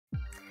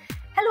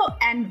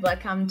and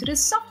welcome to the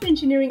Software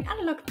Engineering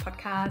Unlocked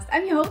podcast.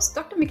 I'm your host,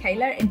 Dr.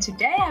 Michaela, and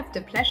today I have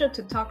the pleasure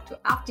to talk to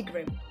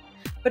Avdi.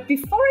 But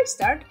before I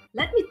start,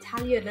 let me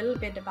tell you a little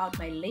bit about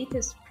my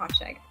latest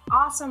project,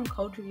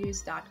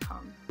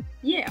 awesomecodreviews.com.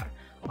 Yeah,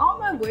 all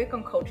my work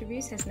on code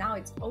reviews has now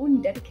its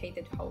own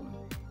dedicated home.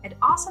 At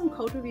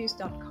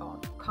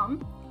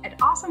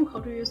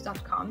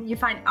awesomecodreviews.com, you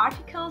find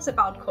articles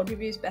about code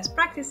reviews best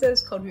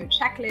practices, code review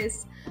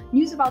checklists,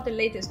 news about the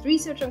latest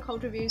research on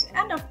code reviews,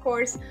 and of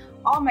course,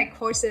 all my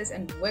courses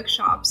and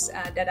workshops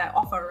that I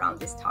offer around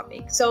this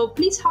topic. So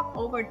please hop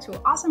over to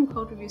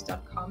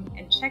awesomecodreviews.com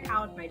and check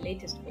out my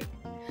latest work.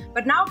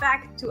 But now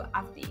back to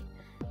Avdi.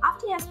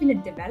 Avdi has been a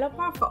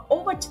developer for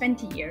over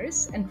 20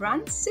 years and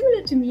runs,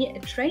 similar to me, a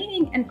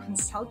training and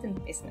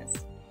consultant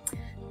business.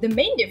 The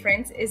main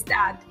difference is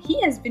that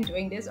he has been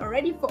doing this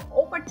already for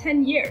over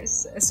 10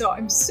 years. So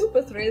I'm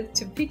super thrilled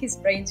to pick his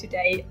brain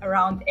today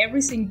around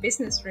everything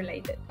business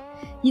related.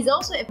 He's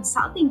also a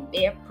consulting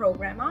web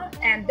programmer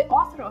and the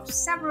author of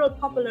several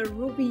popular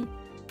Ruby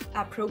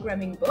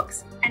programming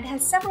books and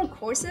has several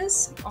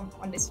courses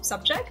on this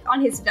subject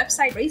on his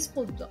website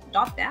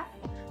graceful.dev,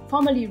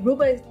 formerly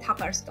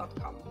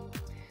rubytappers.com.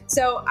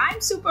 So I'm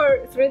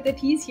super thrilled that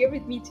he's here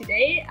with me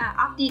today.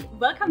 Avdi,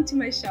 welcome to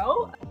my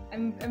show.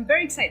 I'm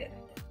very excited.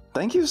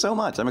 Thank you so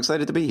much. I'm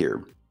excited to be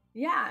here.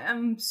 Yeah,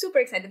 I'm super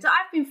excited. So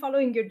I've been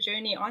following your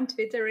journey on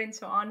Twitter and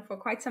so on for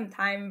quite some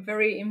time,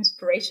 very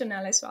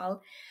inspirational as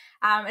well.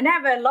 And I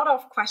have a lot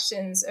of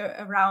questions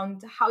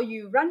around how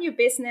you run your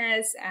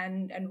business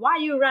and why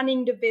you're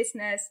running the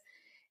business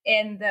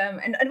and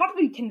what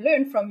we can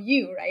learn from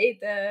you, right?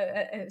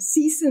 A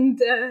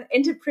seasoned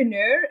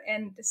entrepreneur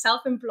and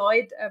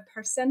self-employed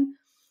person.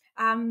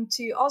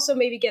 To also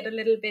maybe get a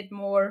little bit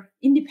more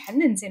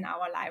independence in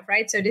our life,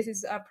 right? So this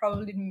is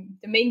probably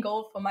the main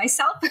goal for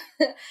myself.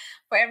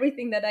 For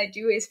everything that I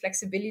do is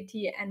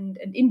flexibility and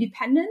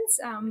independence.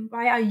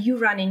 Why are you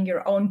running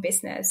your own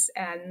business,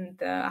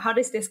 and how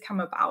does this come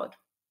about?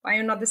 Why are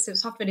you not the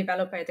software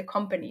developer at a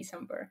company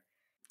somewhere?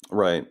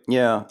 Right.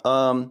 Yeah.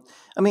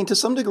 I mean, to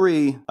some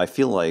degree, I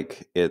feel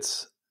like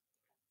it's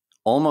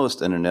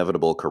almost an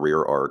inevitable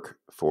career arc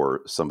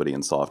for somebody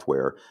in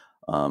software.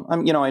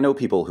 I know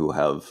people who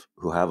have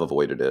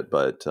avoided it,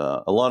 but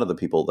a lot of the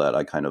people that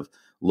I kind of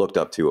looked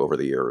up to over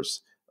the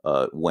years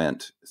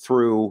went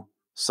through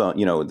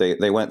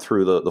they went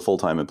through the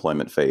full-time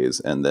employment phase,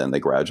 and then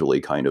they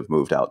gradually kind of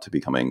moved out to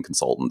becoming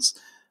consultants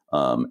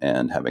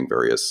and having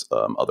various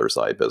other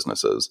side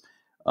businesses.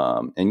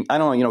 And I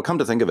don't know, come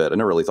to think of it, I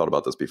never really thought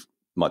about this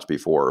much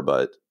before,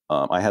 but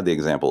I had the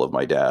example of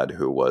my dad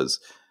who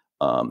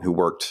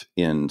worked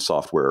in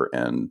software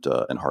and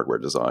hardware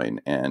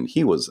design, and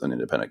he was an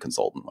independent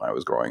consultant when I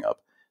was growing up.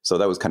 So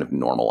that was kind of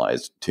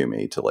normalized to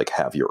me to like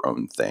have your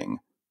own thing.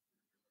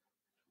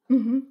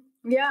 Mm-hmm.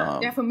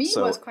 Yeah. For me, it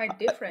was quite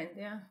different.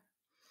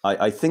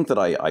 I think that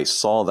I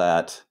saw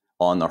that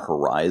on the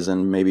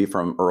horizon, maybe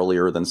from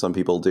earlier than some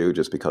people do,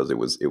 just because it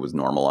was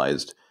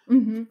normalized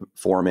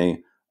for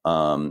me.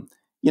 And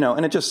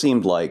it just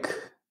seemed like,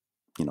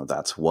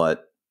 that's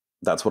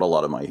what a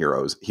lot of my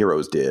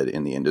heroes did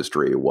in the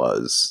industry,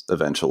 was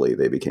eventually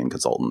they became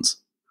consultants.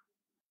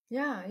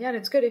 Yeah,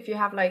 that's good if you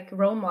have like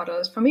role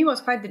models. For me, it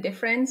was quite the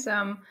difference.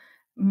 I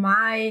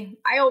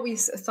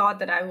always thought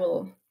that I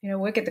will,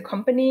 work at the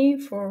company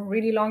for a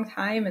really long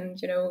time and,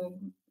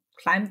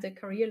 climb the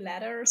career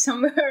ladder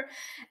somewhere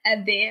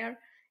and there.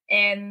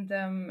 And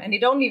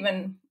it only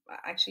even,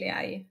 actually,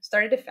 I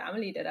started a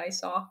family that I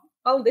saw,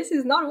 well, this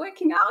is not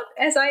working out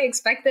as I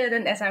expected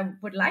and as I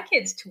would like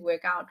it to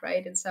work out,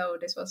 right? And so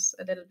this was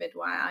a little bit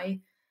why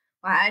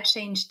I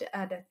changed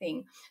the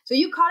thing. So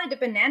you call it a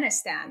banana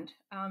stand.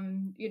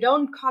 You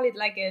don't call it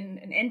like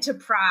an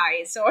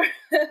enterprise or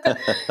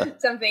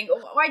something.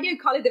 Why do you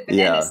call it a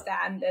banana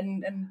stand?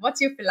 And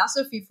what's your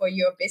philosophy for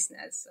your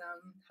business?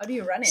 How do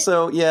you run it?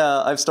 So,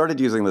 I've started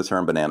using the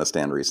term banana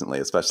stand recently,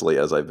 especially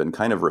as I've been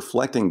kind of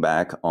reflecting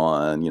back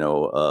on,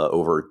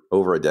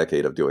 over a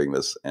decade of doing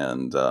this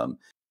and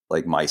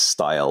like my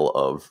style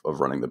of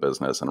running the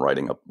business and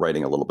writing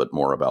a little bit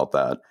more about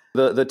that.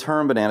 The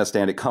term banana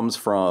stand, it comes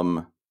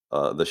from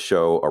the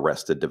show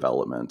Arrested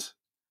Development,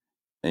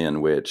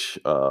 in which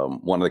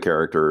one of the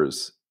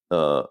characters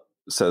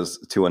says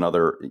to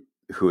another,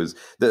 who is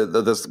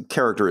this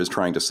character is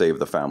trying to save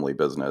the family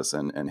business,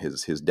 and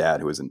his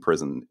dad, who is in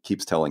prison,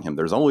 keeps telling him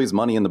there's always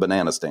money in the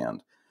banana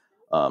stand,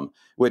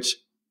 which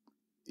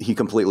he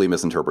completely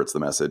misinterprets the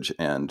message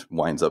and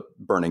winds up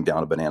burning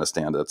down a banana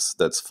stand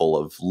that's full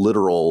of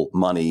literal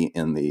money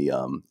in the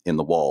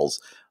walls.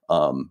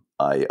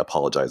 I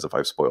apologize if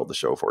I've spoiled the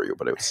show for you,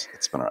 but it's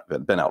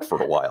been out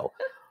for a while.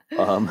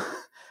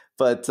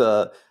 But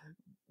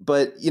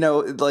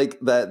like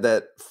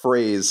that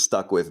phrase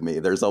stuck with me.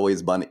 There's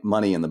always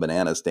money in the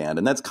banana stand,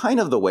 and that's kind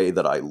of the way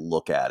that I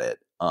look at it.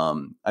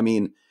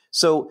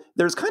 So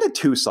there's kind of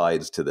two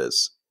sides to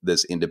this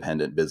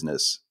independent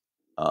business.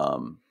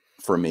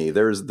 For me,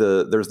 there's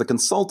the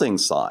consulting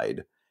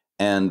side,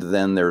 and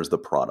then there's the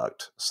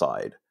product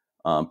side.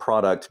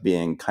 Product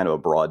being kind of a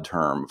broad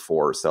term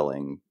for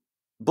selling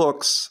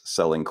books,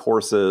 selling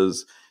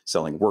courses,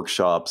 selling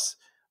workshops.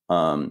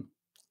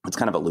 It's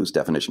kind of a loose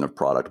definition of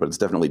product, but it's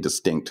definitely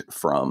distinct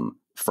from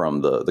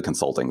the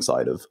consulting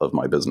side of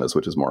my business,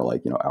 which is more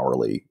like,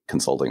 hourly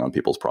consulting on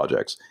people's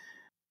projects.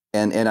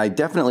 And I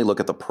definitely look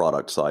at the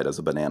product side as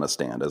a banana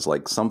stand, as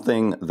like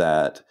something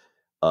that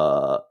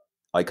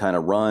I kind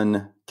of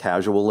run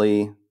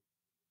casually.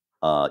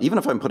 Even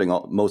if I'm putting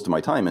most of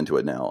my time into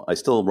it now, I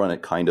still run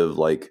it kind of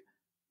like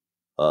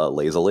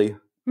lazily.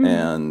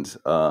 And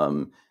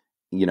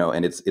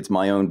and it's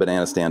my own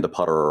banana stand to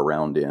putter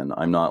around in.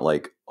 I'm not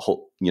like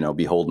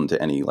beholden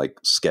to any like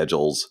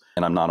schedules,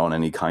 and I'm not on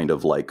any kind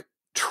of like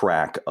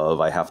track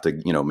of I have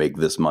to make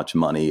this much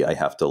money. I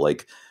have to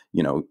like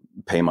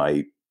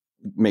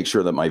make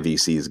sure that my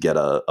VCs get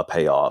a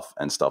payoff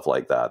and stuff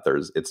like that.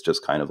 It's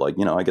just kind of like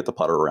I get to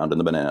putter around in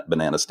the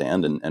banana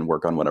stand and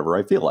work on whatever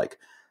I feel like.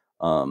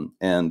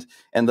 And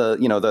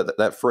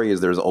that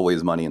phrase, "there's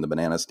always money in the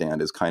banana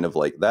stand," is kind of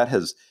like that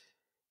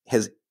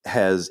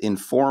has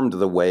informed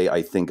the way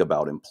I think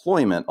about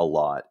employment a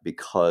lot,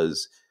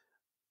 because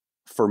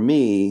for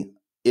me,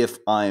 if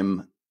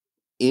I'm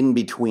in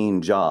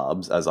between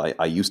jobs, as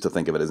I used to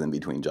think of it as in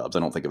between jobs, I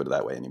don't think of it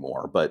that way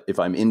anymore, but if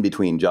I'm in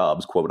between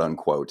jobs, quote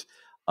unquote,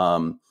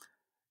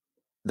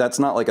 that's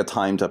not like a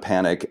time to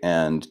panic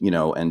and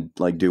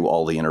like do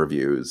all the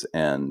interviews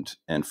and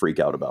freak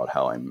out about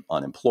how I'm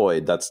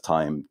unemployed. That's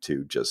time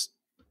to just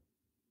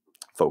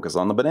focus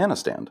on the banana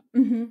stand.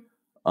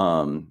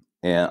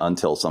 And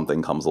until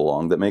something comes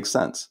along that makes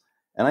sense.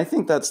 And I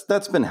think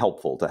that's been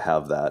helpful to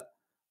have that.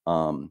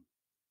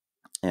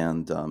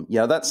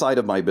 That side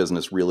of my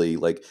business really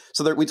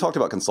we talked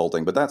about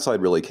consulting, but that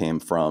side really came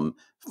from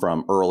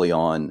early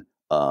on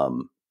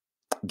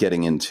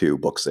getting into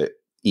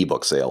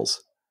ebook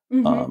sales,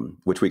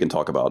 which we can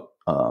talk about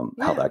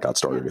how that got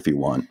started if you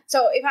want.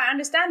 So if I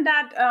understand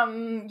that,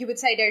 you would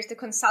say there's the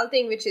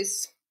consulting, which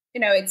is,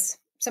 it's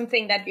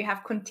something that you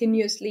have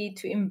continuously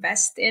to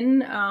invest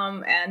in,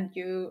 and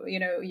you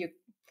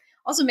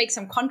also make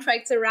some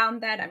contracts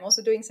around that. I'm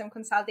also doing some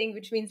consulting,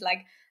 which means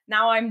like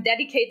now I'm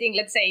dedicating,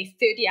 let's say,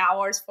 30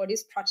 hours for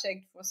this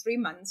project for 3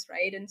 months,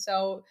 right? And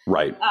so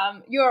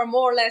you are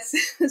more or less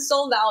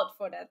sold out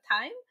for that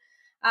time.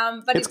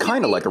 But it's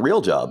kind of like a real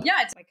job.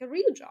 Yeah, it's like a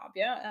real job.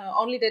 Yeah,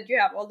 only that you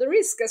have all the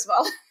risk as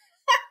well.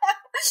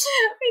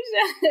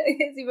 Which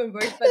is even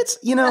worse. But it's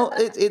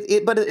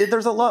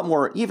there's a lot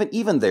more.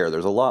 Even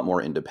there's a lot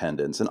more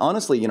independence. And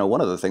honestly,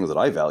 one of the things that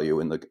I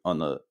value on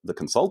the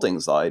consulting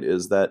side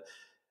is that,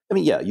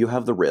 you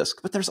have the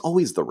risk, but there's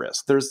always the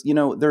risk.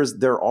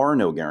 There are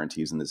no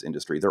guarantees in this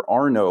industry. There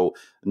are no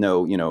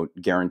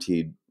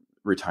guaranteed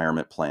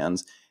retirement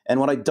plans.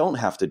 And what I don't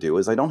have to do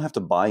is I don't have to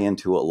buy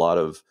into a lot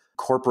of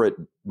corporate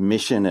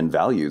mission and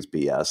values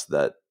BS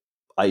that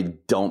I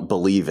don't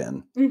believe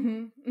in.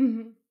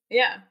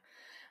 Yeah.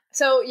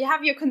 So you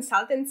have your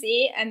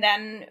consultancy, and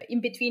then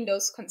in between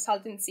those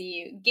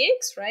consultancy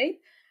gigs, right?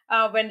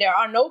 When there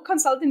are no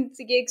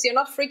consultancy gigs, you're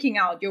not freaking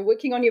out. You're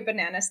working on your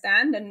banana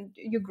stand and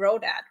you grow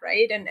that,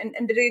 right?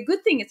 And the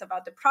good thing is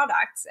about the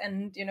products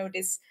and,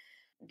 this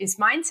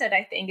mindset,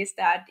 I think, is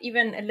that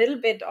even a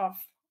little bit of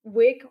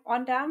work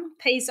on them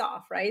pays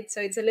off, right? So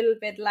it's a little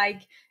bit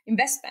like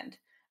investment.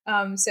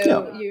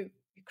 You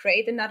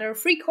create another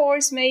free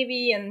course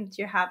maybe, and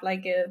you have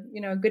like a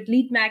good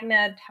lead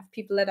magnet, have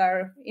people that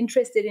are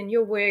interested in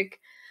your work.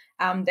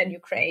 Then you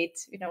create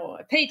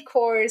a paid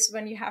course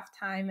when you have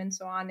time and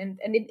so on, and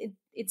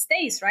it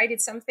stays, right?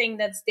 It's something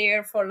that's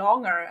there for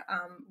longer,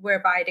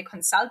 whereby the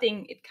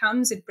consulting, it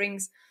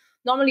brings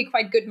normally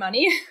quite good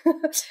money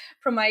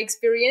from my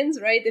experience,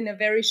 right, in a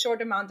very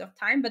short amount of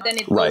time, but then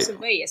it goes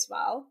away as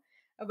well.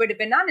 Where the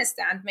banana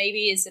stand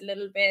maybe is a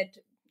little bit,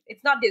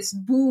 it's not this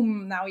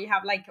boom, now you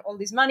have like all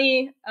this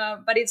money,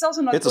 but it's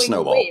also not going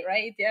away,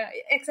 right? Yeah,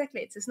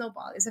 exactly. It's a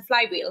snowball. It's a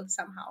flywheel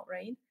somehow,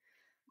 right?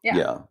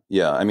 Yeah.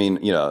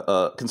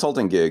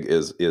 Consulting gig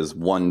is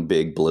one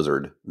big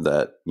blizzard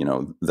that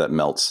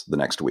melts the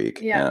next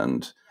week,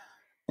 and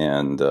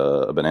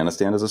a banana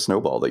stand is a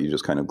snowball that you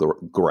just kind of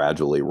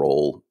gradually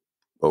roll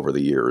over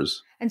the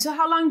years. And so,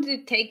 how long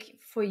did it take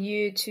for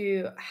you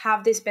to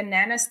have this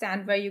banana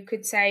stand where you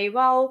could say,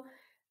 well,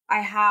 I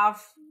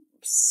have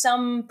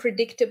some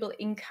predictable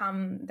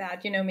income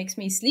that makes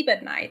me sleep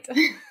at night?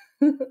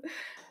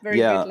 Very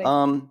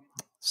goodly.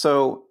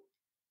 So.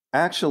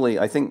 Actually,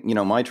 I think,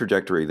 my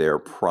trajectory there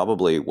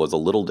probably was a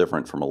little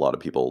different from a lot of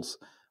people's,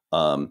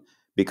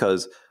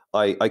 because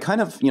I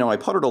kind of, I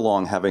puttered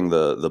along having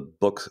the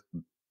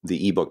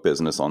ebook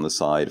business on the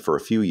side for a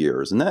few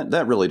years, and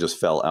that really just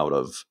fell out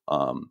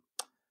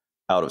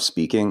of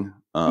speaking.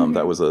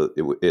 That was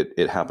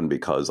it happened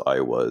because I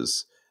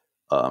was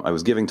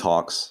giving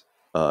talks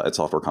at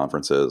software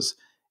conferences,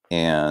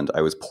 and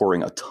I was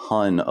pouring a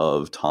ton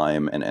of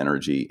time and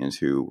energy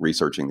into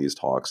researching these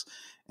talks.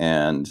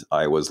 And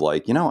I was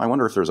like, I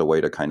wonder if there's a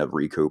way to kind of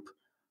recoup.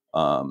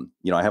 I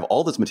have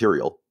all this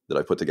material that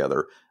I put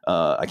together.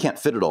 I can't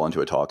fit it all into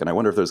a talk. And I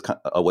wonder if there's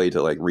a way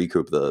to like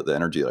recoup the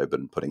energy that I've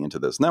been putting into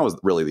this. And that was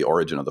really the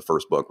origin of the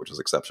first book, which is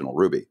Exceptional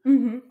Ruby.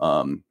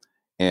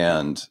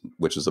 And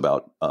which is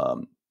about,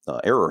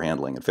 error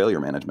handling and failure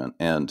management,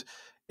 and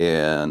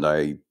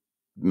I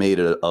made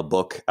a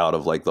book out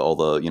of like all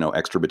the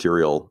extra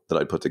material that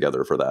I put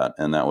together for that,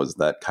 and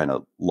that kind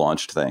of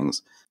launched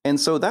things. And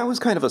so that was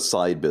kind of a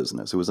side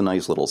business. It was a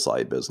nice little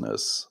side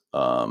business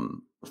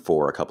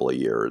for a couple of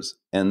years,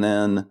 and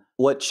then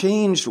what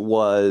changed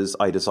was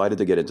I decided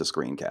to get into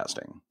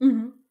screencasting.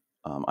 Mm-hmm.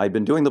 I'd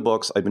been doing the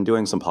books, I'd been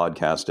doing some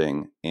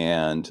podcasting,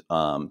 and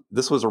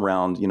this was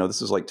around,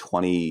 this is like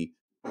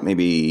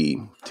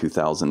maybe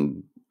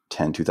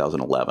 2010,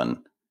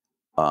 2011,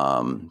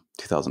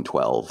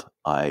 2012.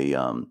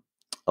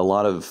 A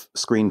lot of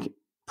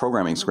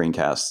programming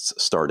screencasts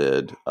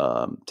started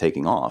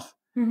taking off,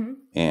 Mm-hmm.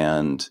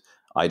 and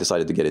I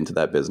decided to get into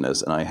that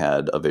business. And I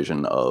had a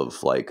vision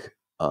of like,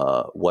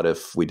 what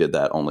if we did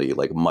that only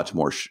like much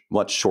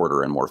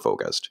shorter and more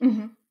focused,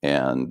 Mm-hmm.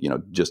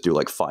 and just do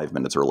like 5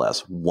 minutes or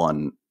less,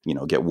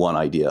 get one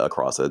idea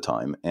across at a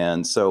time.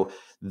 And so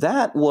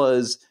that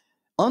was,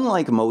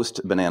 unlike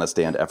most banana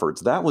stand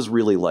efforts, that was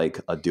really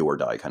like a do or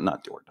die kind,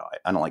 not do or die,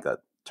 I don't like that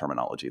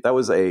terminology. That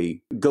was a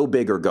go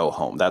big or go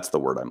home. That's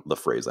the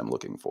phrase I'm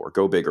looking for.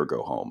 Go big or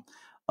go home.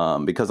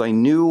 Because I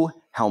knew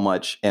how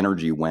much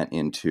energy went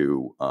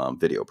into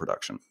video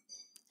production,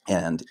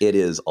 and it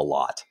is a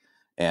lot.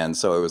 And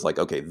so it was like,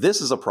 okay, this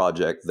is a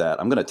project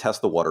that I'm going to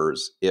test the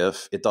waters.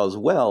 If it does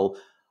well,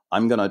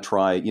 I'm going to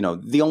try,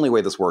 the only way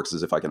this works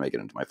is if I can make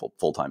it into my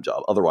full-time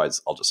job. Otherwise,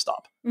 I'll just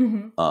stop.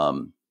 Mm-hmm.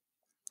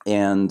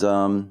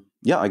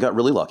 Yeah, I got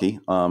really lucky.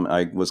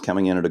 I was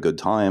coming in at a good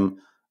time.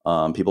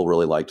 People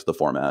really liked the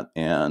format.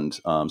 And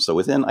so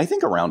within, I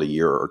think, around a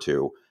year or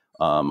two,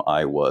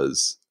 I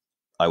was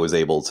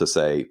able to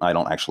say, I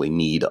don't actually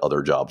need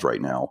other jobs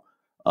right now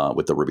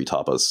with the Ruby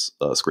Tapas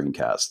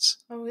screencasts.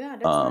 Oh, yeah,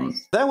 that's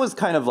nice. That was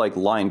kind of like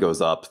line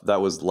goes up.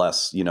 That was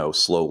less,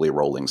 slowly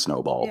rolling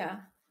snowball. Yeah.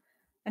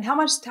 And how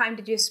much time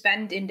did you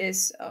spend in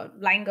this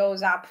line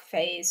goes up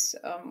phase?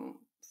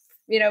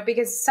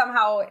 Because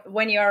somehow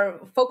when you're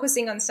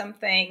focusing on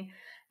something,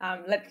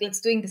 let's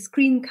doing the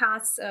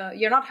screencasts,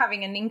 you're not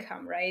having an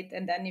income, right?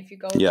 And then if you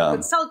go to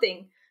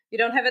consulting, you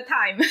don't have a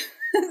time.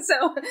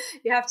 So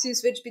you have to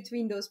switch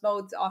between those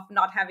modes of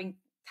not having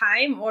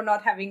time or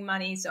not having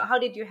money. So how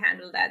did you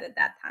handle that at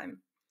that time?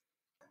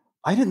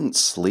 I didn't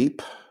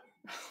sleep.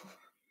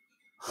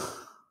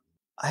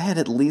 I had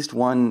at least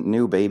one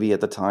new baby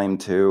at the time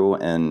too.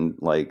 And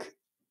like,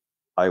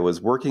 I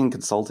was working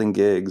consulting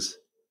gigs.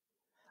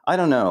 I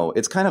don't know.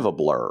 It's kind of a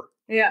blur.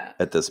 Yeah.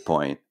 At this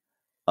point.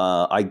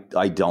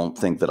 I don't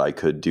think that I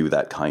could do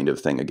that kind of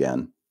thing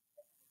again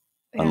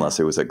unless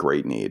it was a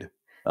great need.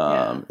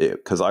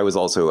 Because I was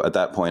also at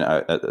that point,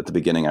 at the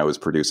beginning, I was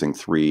producing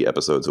 3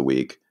 episodes a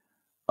week.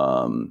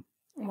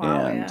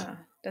 Yeah,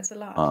 that's a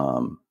lot.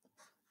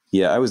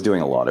 I was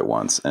doing a lot at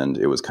once, and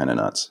it was kind of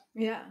nuts.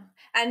 Yeah.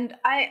 And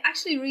I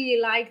actually really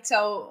liked,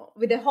 so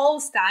with the whole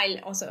style,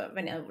 also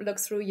when I look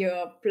through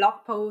your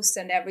blog posts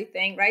and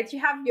everything, right? You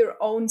have your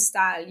own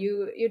style.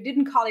 You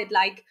didn't call it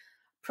like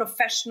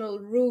professional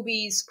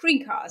Ruby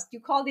screencast. You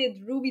called it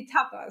Ruby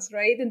tapas,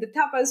 right? And the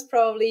tapas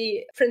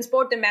probably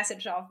transport the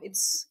message of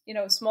it's,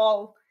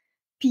 small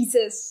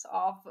pieces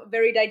of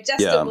very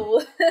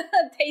digestible,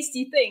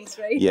 tasty things,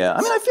 right? Yeah.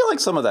 I mean, I feel like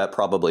some of that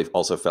probably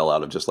also fell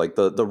out of just like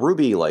the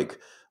Ruby, like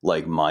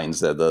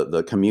mindset.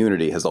 The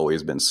community has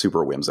always been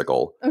super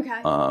whimsical.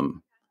 Okay.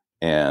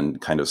 And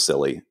kind of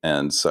silly.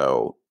 And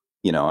so,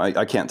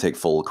 I can't take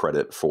full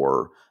credit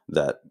for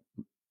that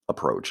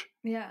approach.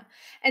 Yeah.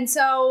 And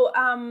so,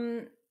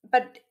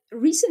 but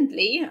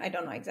recently, I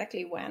don't know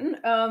exactly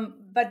when,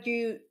 but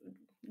you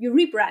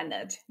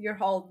rebranded your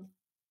whole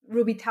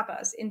Ruby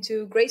Tapas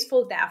into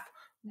Graceful Dev.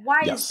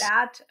 Why is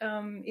that?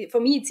 For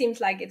me, it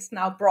seems like it's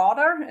now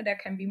broader. There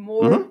can be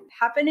more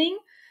happening.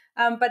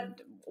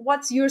 But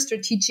what's your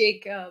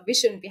strategic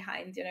vision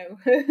behind,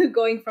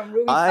 going from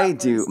Ruby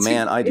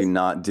Tapas? I do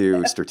not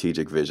do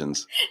strategic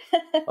visions.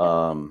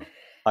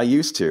 I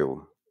used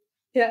to.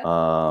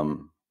 Yeah.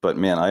 But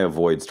man, I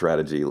avoid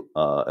strategy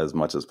as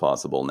much as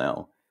possible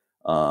now.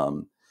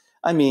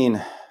 I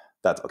mean,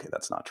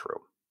 that's not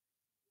true.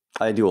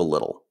 I do a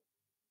little,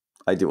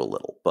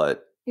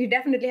 but you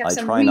definitely have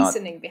some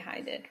reasoning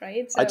behind it,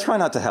 right? So, I try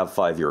not to have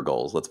 5-year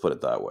goals. Let's put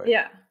it that way.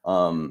 Yeah.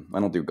 I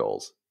don't do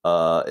goals.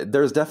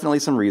 There's definitely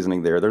some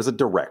reasoning there. There's a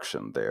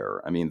direction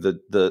there. I mean,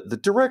 the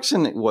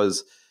direction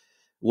was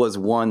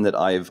one that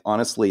I've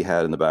honestly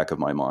had in the back of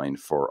my mind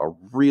for a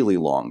really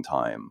long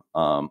time.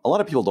 A lot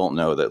of people don't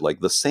know that like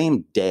the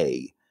same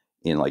day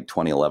in like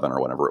 2011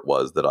 or whenever it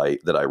was that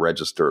I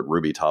registered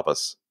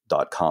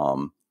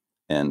rubytapas.com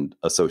and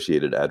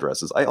associated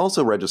addresses, I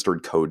also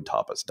registered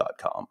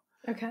codetapas.com.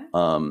 Okay.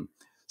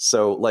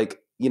 So like,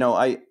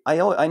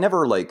 I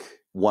never like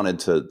wanted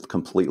to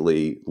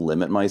completely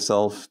limit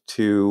myself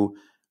to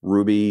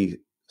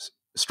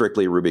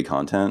strictly Ruby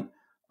content.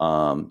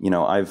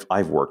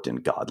 I've worked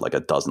in like a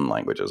dozen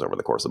languages over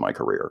the course of my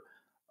career.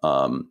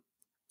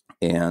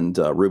 And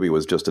Ruby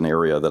was just an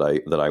area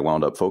that I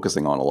wound up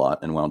focusing on a lot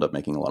and wound up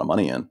making a lot of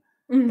money in,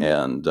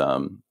 and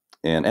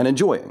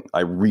enjoying.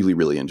 I really,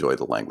 really enjoy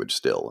the language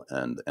still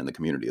and the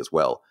community as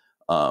well.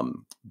 Yeah,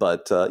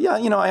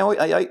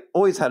 I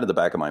always had in the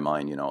back of my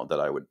mind, that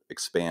I would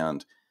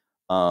expand.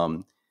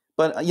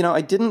 But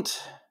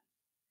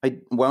I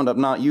wound up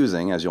not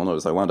using, as you'll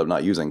notice, I wound up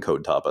not using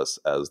CodeTapas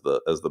as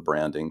the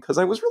branding, because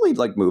I was really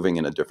like moving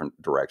in a different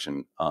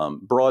direction,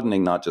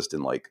 broadening not just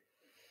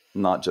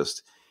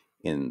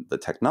in the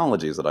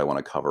technologies that I want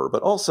to cover,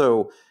 but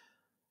also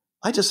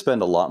I just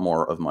spend a lot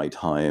more of my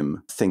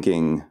time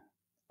thinking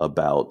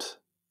about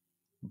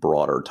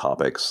broader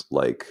topics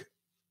like,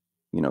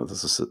 the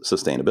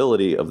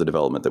sustainability of the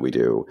development that we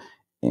do,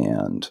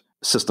 and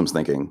systems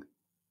thinking,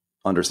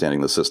 understanding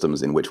the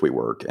systems in which we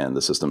work and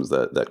the systems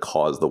that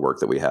cause the work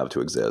that we have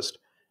to exist.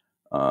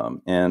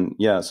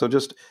 So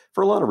just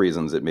for a lot of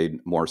reasons, it made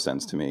more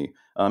sense to me.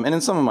 And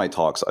in some of my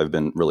talks, I've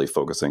been really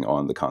focusing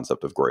on the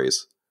concept of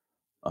grace.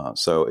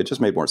 So it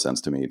just made more sense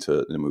to me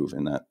to move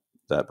in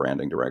that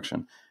branding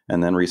direction.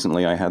 And then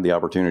recently I had the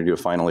opportunity to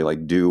finally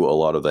like do a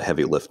lot of the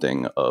heavy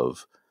lifting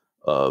of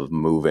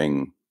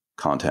moving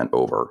content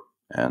over.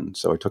 And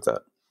so I took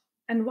that.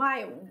 And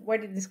why? Where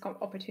did this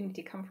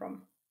opportunity come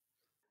from?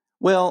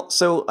 Well,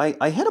 so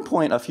I had a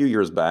point a few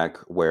years back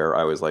where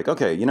I was like,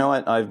 okay, you know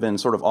what? I've been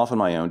sort of off on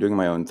my own, doing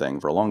my own thing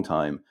for a long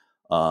time.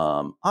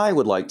 I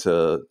would like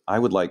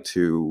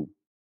to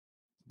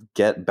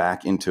get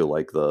back into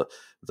like the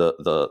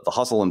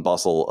hustle and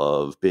bustle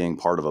of being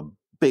part of a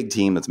big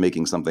team that's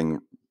making something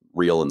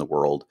real in the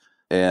world.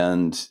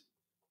 And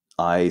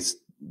I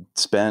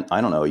spent,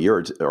 I don't know, a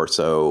year or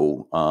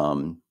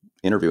so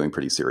interviewing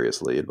pretty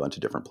seriously at a bunch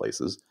of different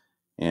places.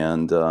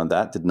 And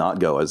that did not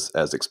go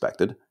as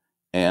expected.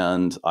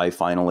 And I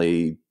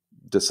finally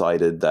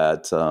decided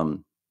that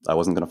I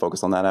wasn't going to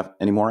focus on that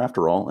anymore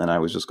after all. And I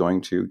was just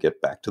going to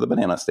get back to the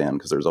banana stand,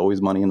 because there's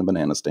always money in the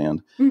banana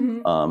stand.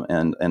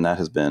 Mm-hmm. And that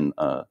has been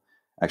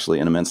actually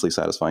an immensely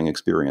satisfying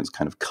experience,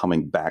 kind of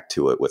coming back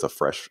to it with a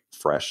fresh,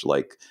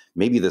 like,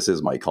 maybe this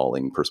is my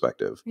calling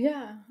perspective.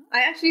 Yeah.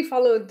 I actually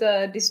followed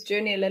this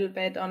journey a little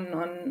bit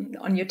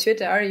on your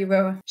Twitter. You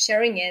were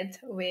sharing it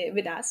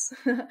with us.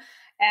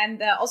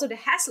 And also the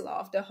hassle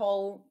of the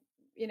whole,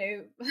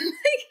 like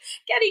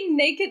getting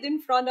naked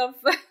in front of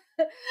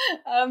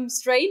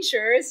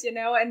strangers,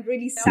 and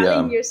really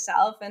selling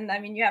yourself. And I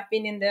mean, you have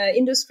been in the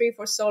industry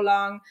for so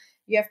long.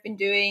 You have been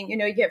doing,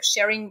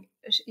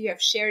 you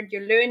have shared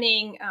your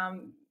learning.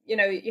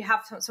 You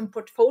have some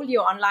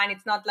portfolio online.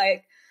 It's not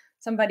like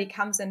somebody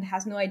comes and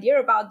has no idea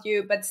about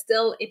you, but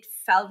still it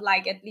felt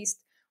like, at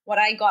least what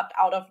I got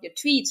out of your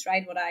tweets,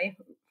 right? What I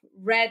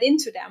read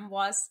into them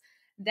was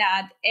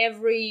that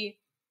every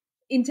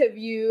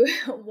interview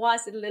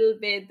was a little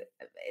bit,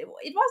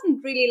 it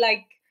wasn't really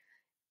like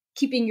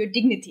keeping your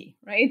dignity,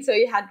 right? So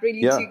you had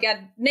really to get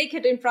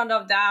naked in front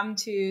of them,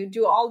 to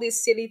do all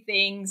these silly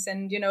things.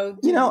 And,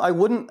 I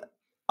would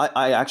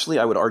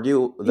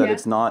argue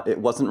that it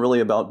wasn't really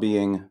about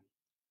being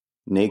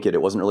naked.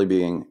 It wasn't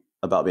really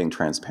about being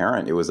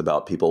transparent. It was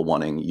about people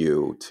wanting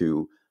you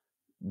to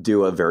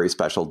do a very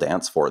special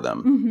dance for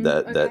them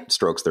that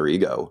strokes their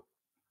ego.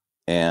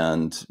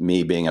 And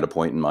me being at a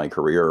point in my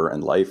career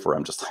and life where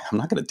I'm just like, I'm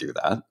not going to do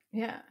that.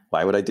 Yeah.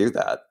 Why would I do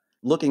that?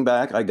 Looking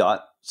back, I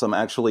got some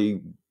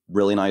actually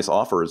really nice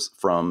offers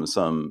from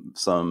some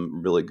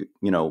really,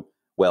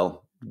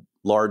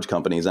 large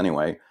companies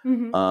anyway.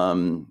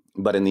 Mm-hmm.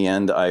 But in the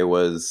end, I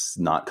was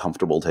not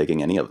comfortable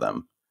taking any of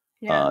them.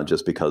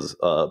 Just because,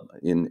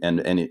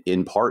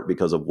 in part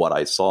because of what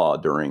I saw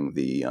during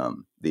the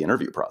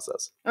interview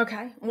process.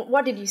 Okay,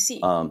 what did you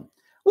see?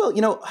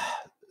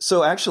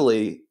 So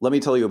actually, let me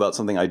tell you about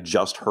something I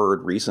just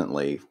heard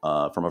recently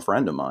from a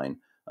friend of mine,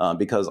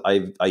 because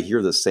I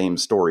hear the same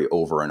story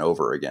over and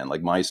over again.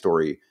 Like my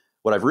story,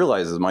 what I've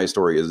realized is my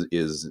story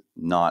is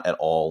not at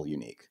all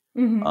unique.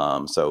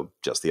 Mm-hmm. So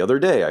just the other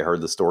day, I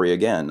heard the story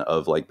again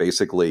of like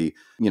basically,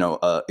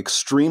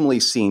 extremely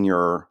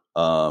senior,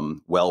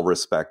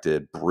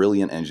 well-respected,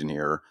 brilliant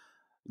engineer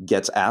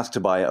gets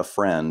asked by a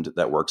friend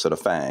that works at a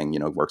FANG,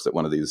 works at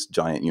one of these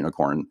giant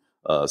unicorn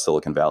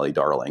Silicon Valley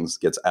darlings,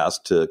 gets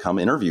asked to come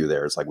interview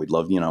there. It's like, I'd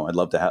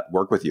love to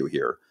work with you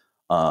here,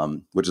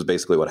 which is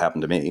basically what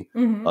happened to me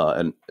in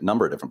a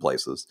number of different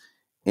places.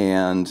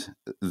 And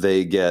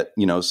they get,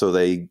 so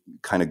they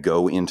kind of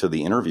go into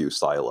the interview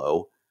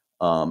silo,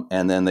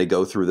 and then they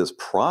go through this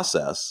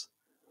process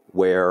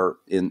where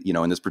in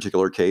this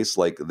particular case,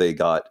 like they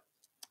got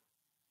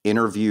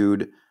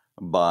interviewed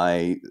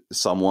by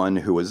someone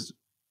who was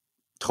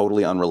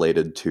totally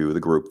unrelated to the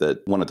group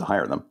that wanted to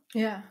hire them.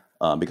 Yeah.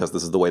 Because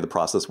this is the way the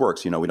process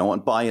works. We don't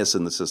want bias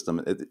in the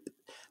system.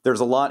 There's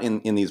a lot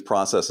in these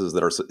processes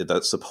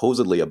that's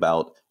supposedly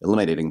about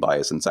eliminating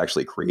bias, and it's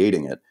actually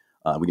creating it.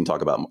 We can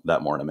talk about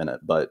that more in a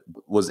minute. But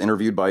was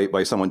interviewed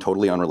by someone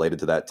totally unrelated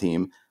to that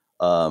team,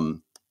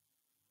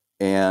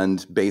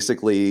 and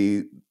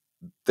basically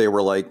they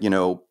were like,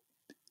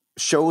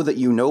 show that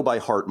you know by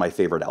heart my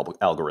favorite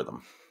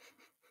algorithm.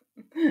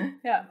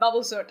 Yeah,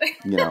 bubble sort.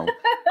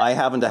 I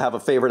happen to have a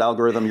favorite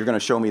algorithm. You're going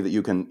to show me that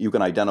you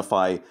can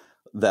identify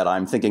that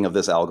I'm thinking of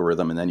this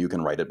algorithm, and then you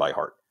can write it by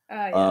heart.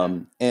 Yeah.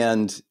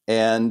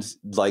 And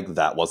like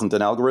that wasn't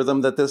an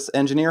algorithm that this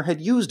engineer had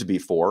used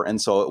before,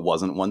 and so it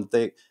wasn't one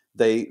that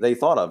they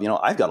thought of.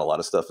 I've got a lot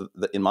of stuff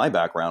in my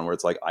background where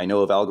it's like I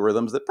know of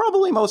algorithms that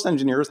probably most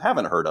engineers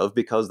haven't heard of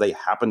because they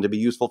happen to be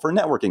useful for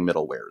networking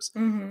middlewares.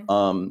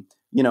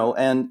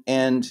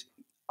 And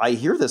I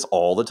hear this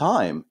all the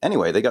time.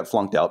 Anyway, they got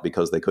flunked out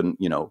because they couldn't,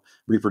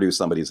 reproduce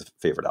somebody's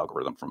favorite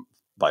algorithm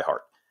by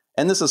heart.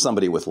 And this is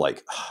somebody with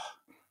like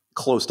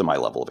close to my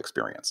level of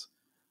experience.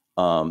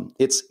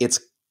 It's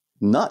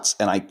nuts.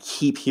 And I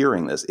keep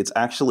hearing this. It's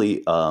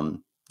actually,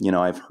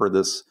 I've heard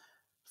this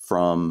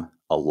from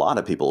a lot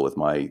of people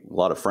a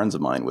lot of friends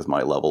of mine with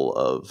my level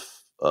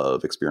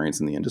of experience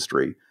in the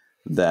industry,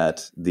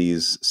 that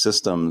these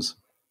systems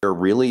are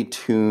really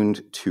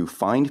tuned to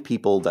find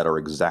people that are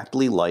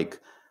exactly like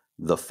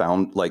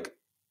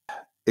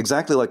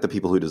exactly like the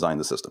people who designed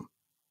the system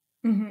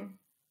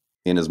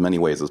in as many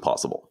ways as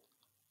possible.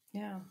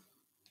 Yeah.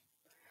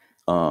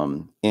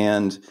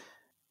 And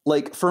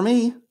like for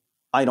me,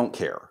 I don't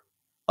care.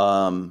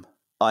 I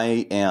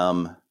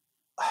am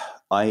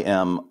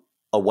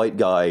a white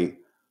guy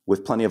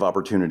with plenty of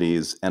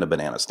opportunities and a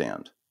banana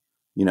stand.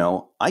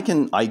 I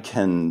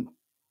can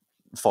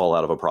fall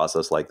out of a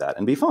process like that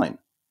and be fine.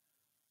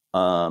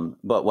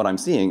 But what I'm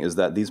seeing is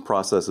that these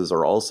processes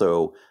are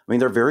also,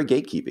 they're very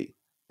gatekeepy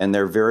and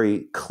they're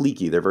very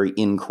cliquey. They're very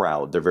in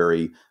crowd. They're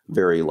very,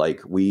 very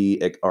like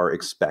we are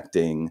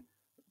expecting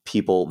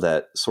people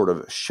that sort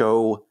of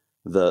show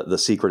the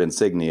secret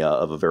insignia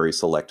of a very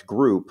select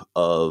group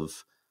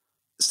of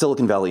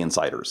Silicon Valley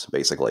insiders,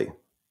 basically.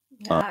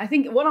 Yeah, I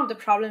think one of the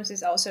problems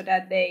is also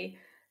that they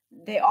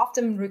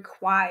often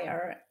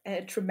require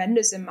a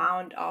tremendous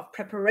amount of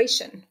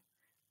preparation,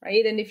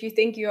 right? And if you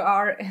think you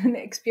are an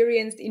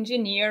experienced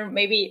engineer,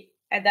 maybe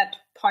at that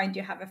point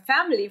you have a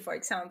family, for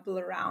example,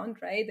 around,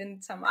 right?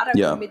 And some other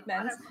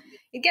commitments.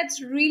 It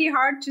gets really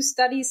hard to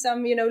study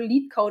some,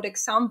 lead code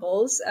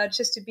examples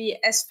just to be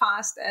as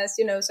fast as,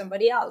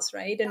 somebody else,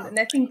 right? And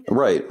I think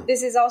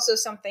this is also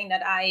something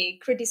that I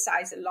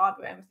criticize a lot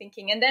where I'm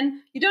thinking, and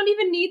then you don't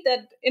even need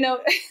that,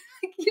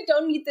 you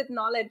don't need that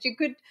knowledge. You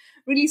could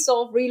really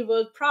solve real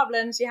world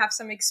problems. You have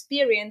some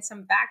experience,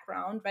 some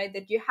background, right,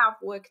 that you have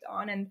worked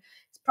on, and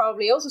it's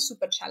probably also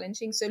super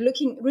challenging. So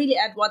looking really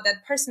at what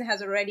that person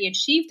has already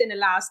achieved in the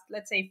last,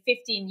 let's say,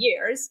 15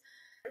 years,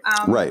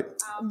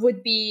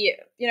 would be,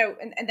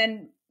 and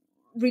then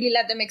really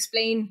let them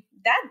explain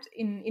that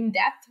in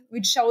depth,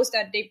 which shows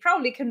that they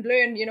probably can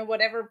learn,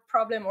 whatever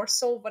problem or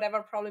solve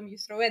whatever problem you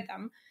throw at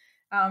them.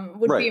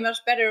 Would be a much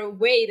better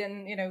way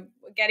than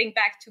getting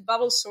back to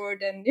bubble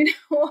sort and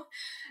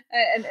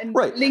and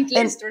linked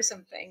list or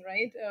something,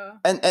 right?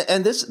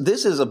 And this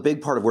is a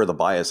big part of where the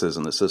bias is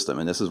in the system,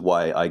 and this is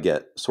why I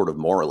get sort of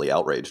morally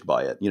outraged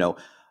by it.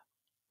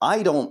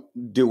 I don't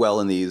do well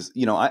in these.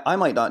 I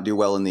might not do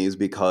well in these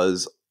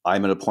because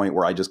I'm at a point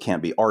where I just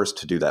can't be arsed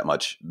to do that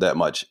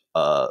much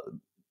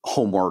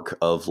homework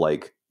of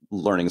like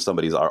learning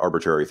somebody's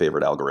arbitrary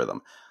favorite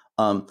algorithm.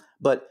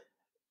 But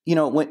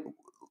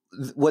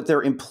what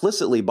they're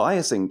implicitly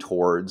biasing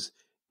towards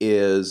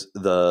is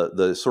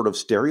the sort of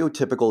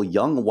stereotypical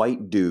young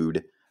white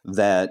dude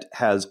that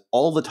has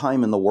all the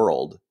time in the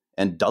world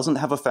and doesn't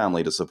have a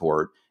family to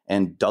support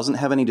and doesn't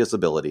have any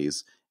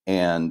disabilities.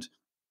 And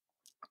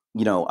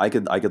I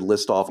could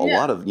list off a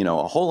lot of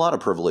a whole lot of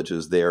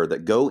privileges there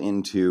that go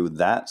into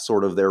that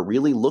sort of, they're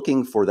really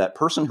looking for that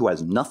person who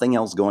has nothing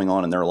else going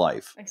on in their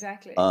life.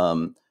 Exactly.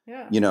 So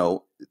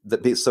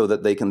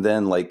that they can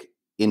then like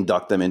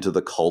induct them into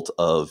the cult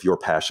of your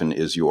passion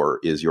is your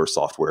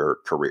software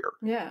career.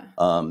 Yeah.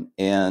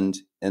 And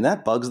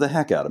that bugs the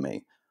heck out of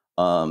me.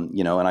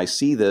 And I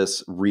see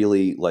this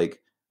really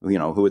like,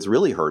 who it's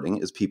really hurting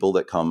is people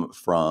that come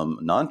from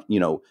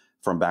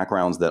from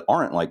backgrounds that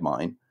aren't like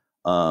mine.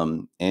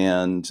 And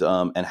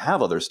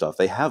have other stuff.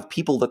 They have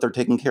people that they're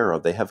taking care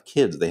of. They have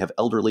kids. They have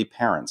elderly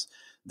parents.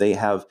 They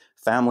have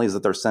families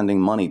that they're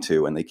sending money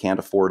to, and they can't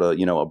afford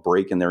a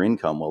break in their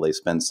income while they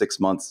spend 6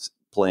 months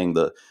playing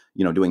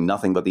doing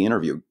nothing but the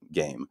interview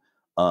game.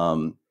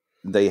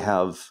 They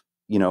have,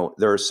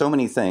 there are so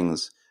many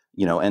things,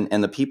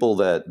 and the people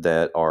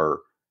that are,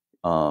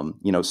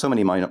 so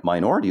many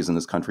minorities in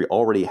this country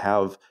already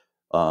have,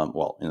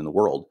 in the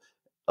world,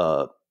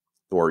 or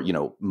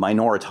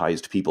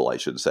minoritized people, I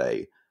should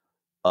say,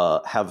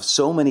 have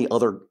so many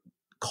other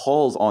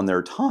calls on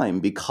their time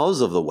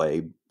because of the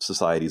way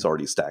society's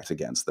already stacked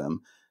against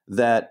them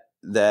that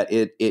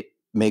it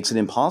makes it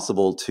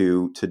impossible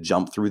to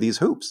jump through these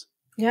hoops.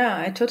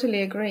 Yeah, I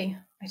totally agree.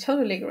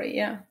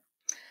 Yeah.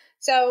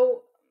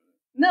 So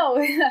no,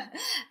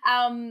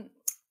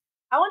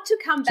 I want to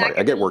come back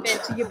a little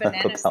bit to your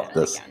banana stand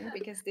again,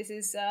 because this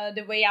is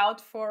the way out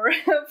for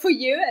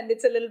you, and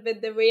it's a little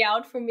bit the way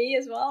out for me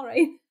as well,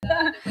 right?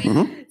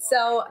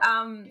 So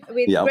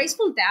with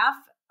Graceful Dev,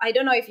 I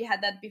don't know if you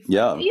had that before.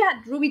 Yeah. You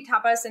had Ruby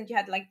Tapas and you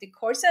had like the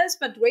courses,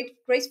 but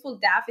Graceful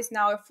Dev is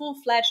now a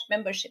full-fledged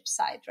membership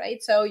site,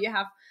 right? So you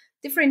have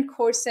different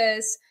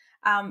courses,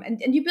 and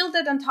you build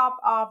it on top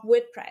of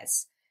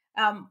WordPress.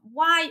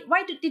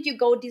 Why did you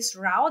go this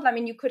route? I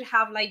mean, you could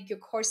have like your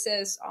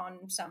courses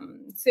on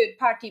some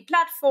third-party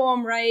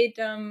platform, right?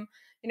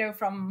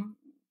 From,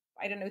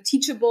 I don't know,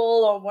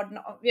 Teachable or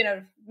whatnot,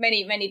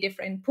 many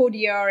different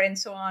Podia and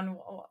so on,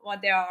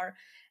 what there are.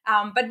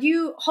 But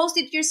you host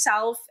it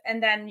yourself,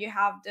 and then you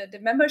have the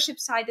membership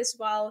side as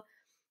well,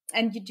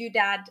 and you do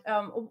that.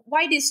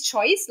 Why this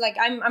choice? Like,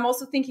 I'm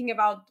also thinking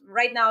about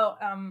right now,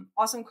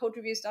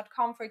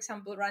 awesomecode-reviews.com, for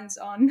example, runs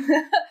on,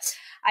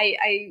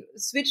 I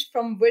switched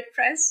from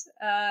WordPress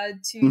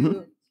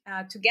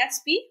to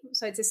Gatsby.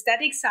 So it's a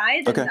static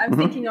site, and I'm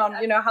thinking on,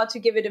 how to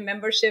give it a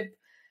membership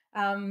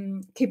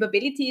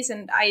capabilities.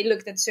 And I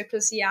looked at Circle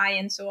CI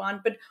and so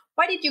on. But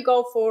why did you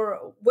go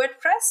for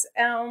WordPress?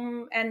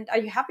 And are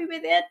you happy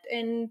with it?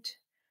 And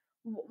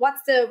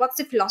what's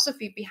the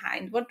philosophy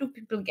behind? What do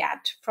people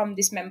get from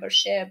this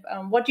membership?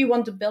 What do you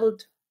want to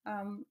build?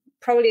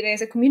 Probably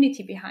there's a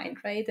community behind,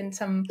 right? And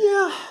some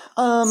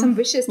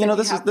wishes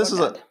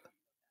that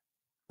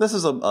this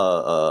is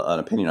an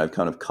opinion I've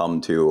kind of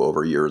come to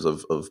over years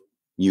of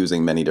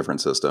using many different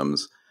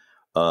systems.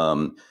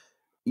 And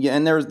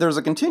there's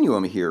a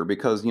continuum here,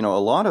 because a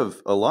lot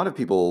of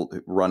people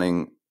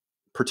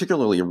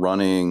particularly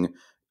running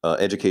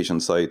education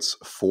sites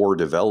for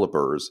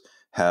developers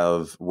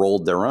have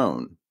rolled their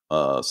own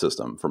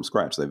system from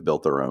scratch. They've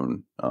built their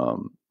own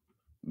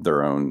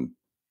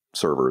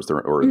servers,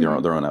 their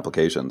own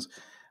applications.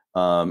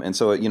 And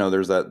so,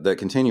 there's that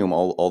continuum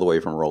all the way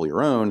from roll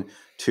your own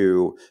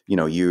to,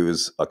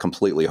 use a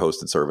completely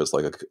hosted service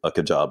like a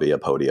Kajabi, a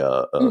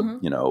Podia,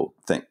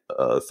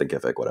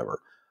 Thinkific, whatever,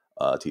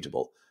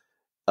 Teachable.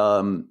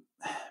 And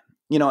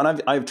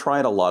I've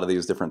tried a lot of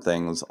these different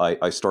things.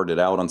 I started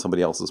out on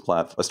somebody else's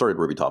platform. I started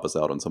RubyTapas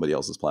out on somebody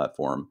else's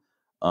platform.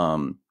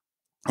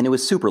 And it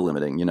was super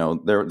limiting.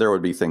 There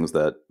would be things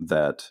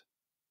that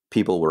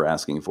people were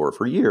asking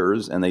for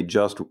years, and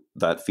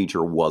that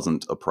feature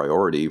wasn't a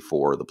priority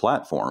for the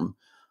platform,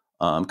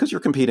 because you're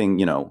competing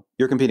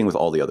with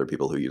all the other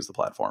people who use the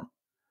platform,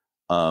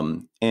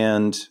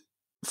 and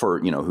for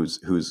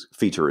whose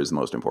feature is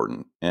most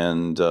important.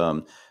 And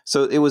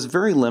so it was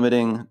very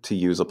limiting to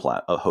use a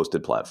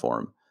hosted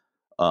platform.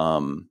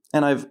 And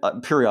I've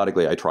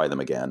periodically I try them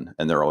again,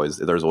 and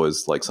there's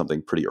always like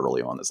something pretty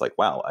early on that's like,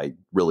 wow, I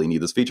really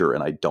need this feature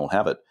and I don't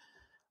have it.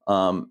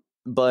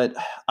 But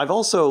I've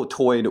also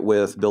toyed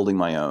with building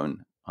my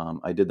own.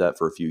 I did that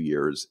for a few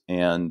years,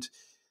 and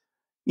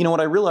what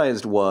I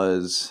realized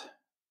was,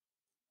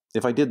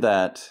 if I did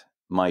that,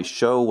 my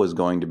show was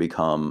going to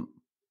become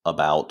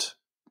about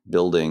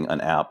building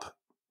an app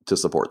to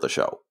support the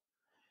show,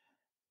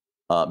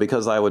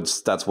 because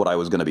that's what I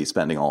was going to be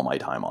spending all my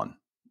time on.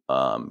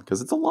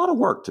 Because it's a lot of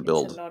work to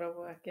build. It's a lot of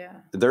work,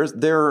 yeah.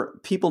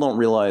 People don't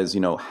realize,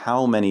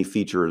 how many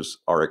features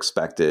are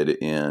expected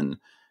in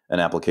an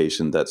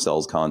application that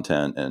sells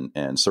content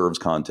and serves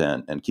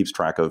content and keeps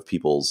track of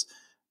people's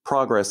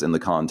progress in the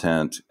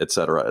content, et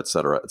cetera, et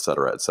cetera, et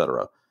cetera, et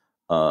cetera.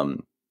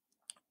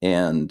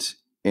 And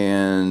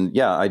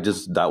yeah,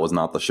 that was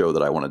not the show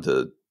that I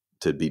wanted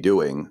to be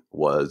doing.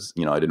 Was,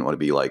 I didn't want to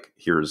be like,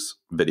 here's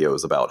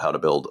videos about how to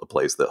build a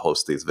place that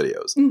hosts these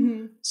videos.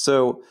 Mm-hmm.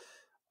 So,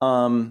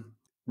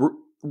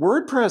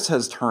 WordPress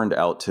has turned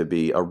out to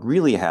be a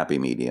really happy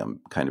medium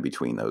kind of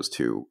between those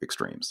two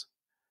extremes.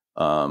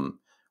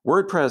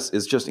 WordPress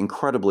is just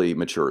incredibly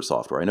mature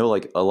software. I know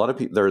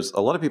there's a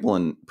lot of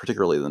people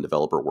particularly in the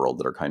developer world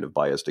that are kind of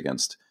biased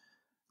against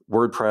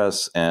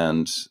WordPress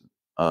and,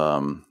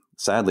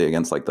 sadly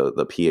against like the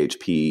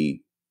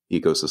PHP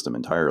ecosystem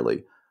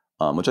entirely,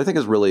 which I think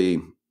is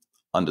really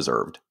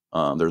undeserved.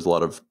 There's a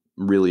lot of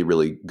really,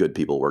 really good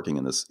people working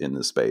in this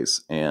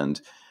space,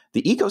 and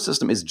the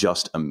ecosystem is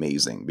just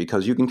amazing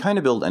because you can kind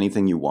of build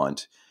anything you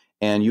want,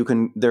 and you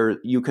can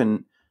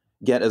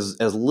get as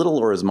little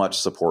or as much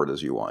support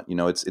as you want.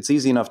 It's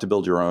easy enough to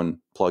build your own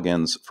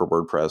plugins for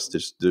WordPress,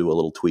 just do a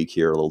little tweak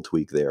here, a little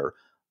tweak there.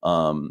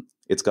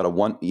 It's got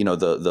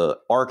the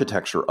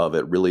architecture of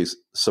it really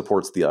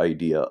supports the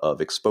idea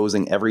of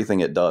exposing everything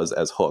it does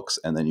as hooks,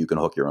 and then you can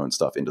hook your own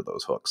stuff into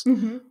those hooks,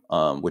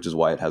 which is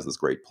why it has this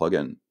great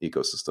plugin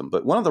ecosystem.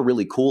 But one of the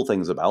really cool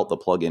things about the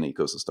plugin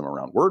ecosystem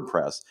around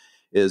WordPress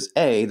is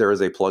A, there is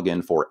a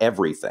plugin for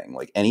everything,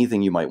 like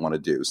anything you might want to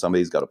do,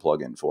 somebody's got a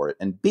plugin for it.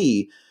 And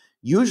B,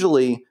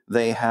 usually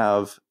they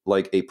have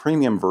like a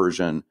premium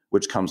version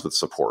which comes with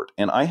support.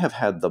 And I have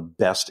had the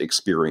best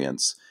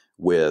experience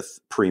with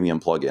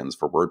premium plugins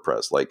for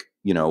WordPress. Like,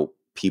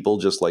 people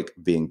just like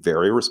being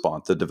very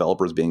responsive,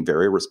 developers being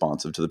very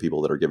responsive to the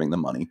people that are giving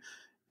them money,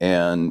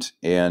 and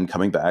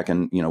coming back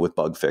and, with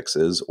bug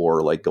fixes,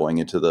 or like going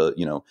into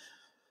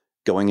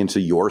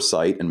your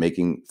site and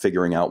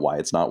figuring out why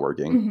it's not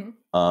working.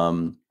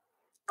 So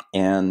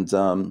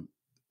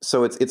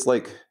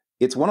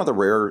it's one of the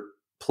rare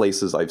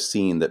places I've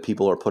seen that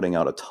people are putting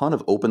out a ton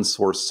of open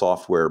source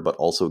software, but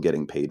also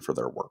getting paid for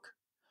their work,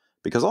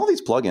 because all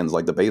these plugins,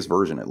 like the base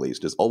version at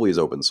least, is always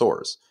open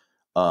source.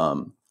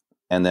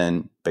 And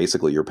then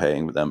basically you're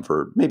paying them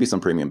for maybe some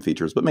premium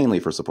features, but mainly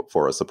for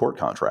a support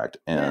contract.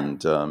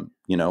 And,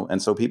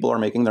 and so people are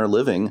making their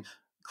living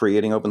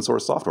creating open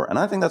source software. And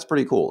I think that's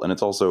pretty cool. And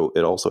it also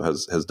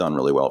has done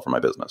really well for my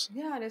business.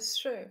 Yeah, that's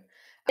true.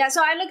 Yeah,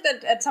 so I looked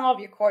at some of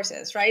your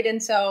courses, right?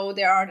 And so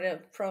there are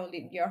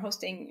probably you're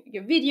hosting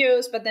your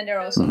videos, but then there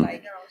are also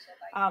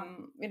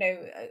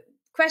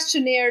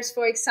questionnaires,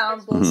 for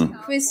example, some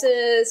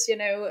quizzes,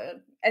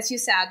 as you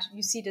said,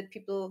 you see that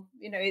people,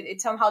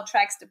 it somehow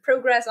tracks the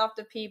progress of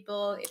the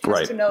people. It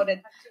has to know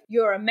that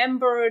you're a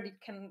member, you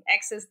can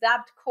access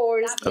that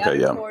course, the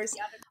other course.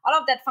 All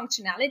of that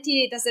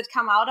functionality, does it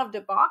come out of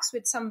the box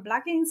with some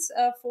plugins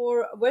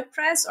for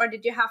WordPress, or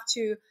did you have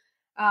to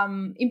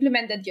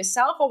implement that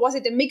yourself, or was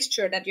it a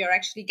mixture that you're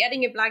actually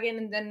getting a plugin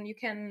and then you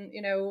can,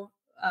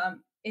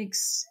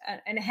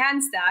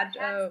 enhance that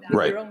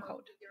with your own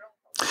code?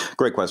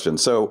 Great question.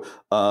 So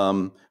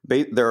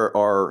there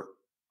are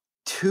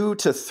 2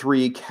 to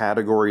 3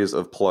 categories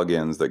of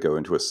plugins that go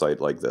into a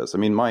site like this. I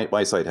mean,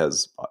 my site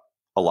has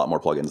a lot more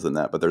plugins than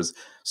that, but there's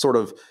sort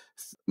of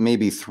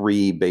maybe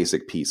 3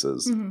 basic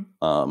pieces.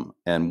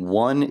 And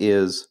one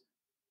is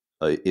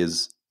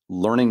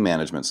Learning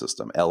Management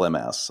System,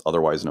 LMS,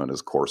 otherwise known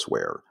as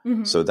courseware.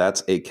 So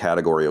that's a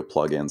category of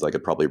plugins. I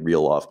could probably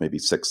reel off maybe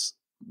six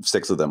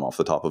of them off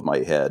the top of my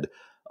head.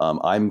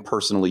 I'm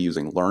personally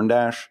using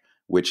LearnDash,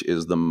 which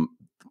is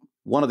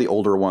one of the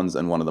older ones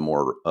and one of the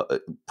more,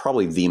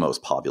 probably the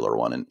most popular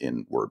one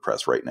in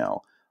WordPress right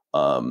now.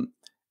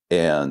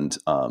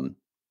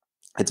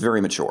 It's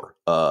very mature.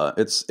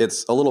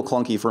 It's a little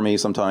clunky for me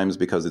sometimes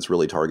because it's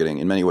really targeting,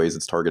 in many ways,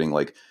 it's targeting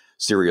like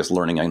serious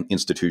learning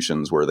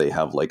institutions where they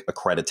have like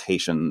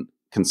accreditation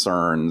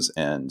concerns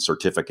and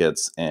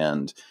certificates,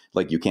 and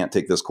like you can't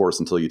take this course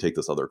until you take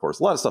this other course.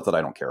 A lot of stuff that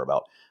I don't care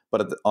about.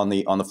 But on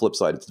the flip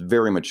side, it's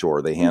very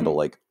mature. They handle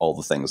like all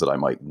the things that I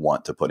might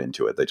want to put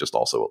into it. They just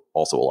also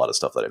a lot of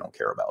stuff that I don't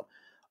care about.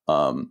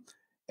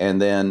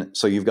 And then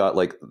so you've got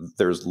like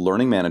there's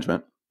learning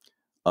management.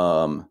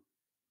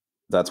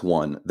 That's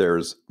one.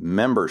 There's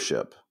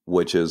membership,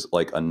 which is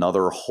like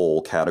another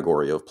whole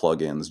category of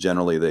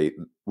plugins.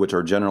 Which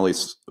are generally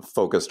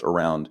focused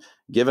around,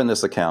 given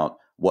this account,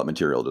 what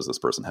material does this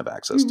person have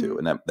access to?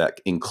 And that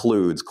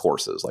includes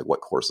courses, like what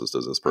courses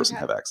does this person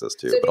have access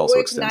to? So but also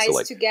work extends nice to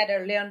like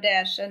together,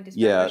 LearnDash and this.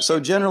 Yeah. So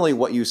generally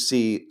what you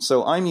see,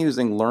 so I'm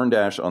using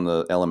LearnDash on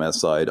the LMS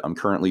side. I'm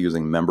currently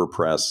using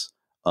MemberPress,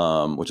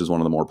 which is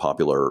one of the more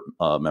popular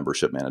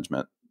membership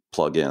management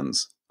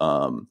plugins.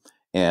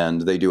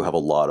 And they do have a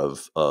lot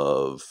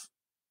of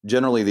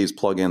generally these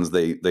plugins,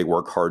 they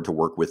work hard to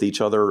work with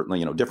each other,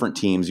 different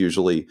teams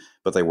usually,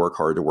 but they work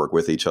hard to work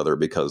with each other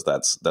because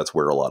that's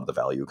where a lot of the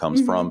value comes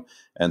from.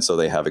 And so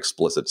they have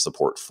explicit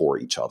support for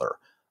each other.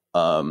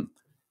 And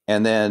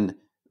then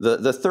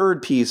the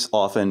third piece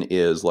often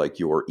is like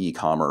your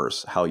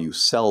e-commerce, how you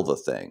sell the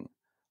thing.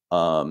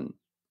 And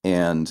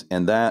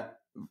that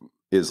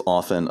is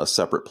often a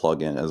separate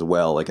plugin as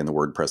well, like in the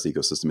WordPress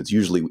ecosystem. It's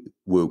usually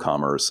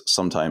WooCommerce.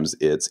 Sometimes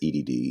it's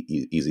EDD,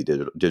 Easy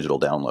Digital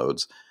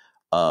Downloads.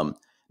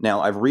 Now,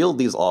 I've reeled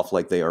these off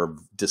like they are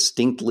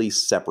distinctly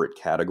separate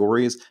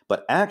categories,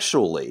 but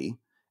actually,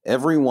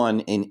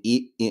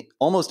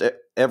 almost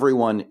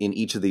everyone in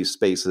each of these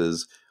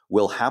spaces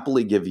will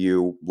happily give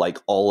you like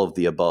all of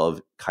the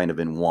above kind of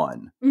in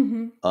one,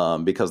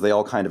 because they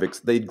all kind of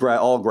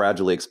all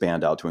gradually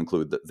expand out to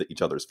include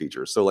each other's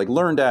features. So, like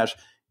LearnDash,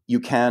 you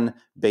can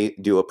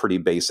do a pretty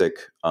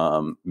basic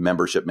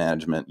membership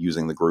management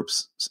using the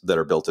groups that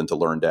are built into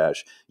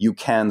LearnDash. You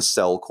can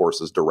sell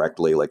courses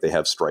directly, like they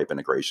have Stripe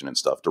integration and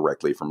stuff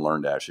directly from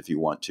LearnDash if you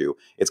want to.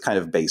 It's kind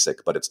of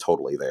basic, but it's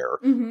totally there.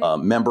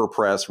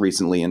 MemberPress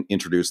recently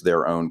introduced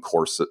their own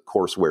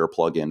courseware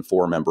plugin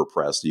for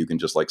MemberPress. You can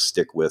just like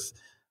stick with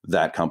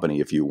that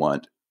company if you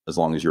want, as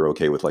long as you're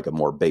okay with like a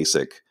more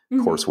basic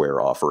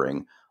courseware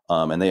offering.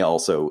 And they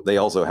also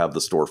have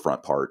the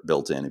storefront part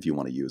built in if you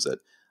want to use it.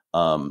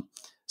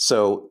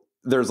 So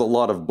there's a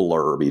lot of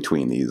blur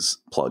between these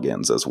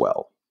plugins as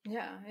well.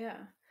 Yeah.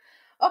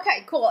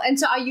 Okay, cool. And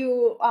so are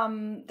you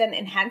then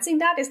enhancing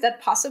that? Is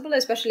that possible,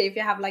 especially if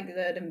you have like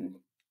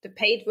the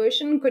paid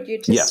version? Could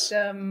you just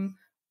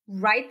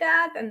write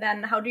that? And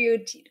then how do you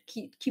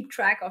keep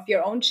track of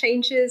your own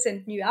changes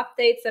and new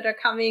updates that are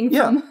coming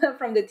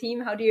from the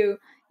team? How do you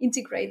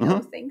integrate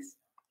those things?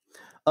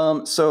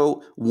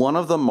 So one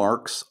of the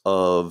marks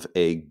of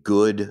a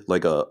good,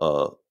 like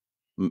a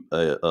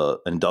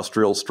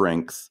industrial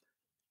strength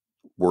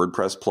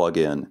WordPress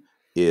plugin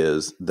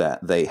is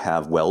that they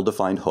have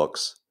well-defined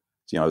hooks.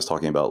 So, I was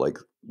talking about like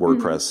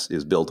WordPress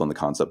is built on the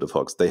concept of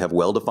hooks. They have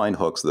well-defined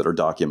hooks that are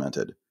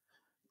documented.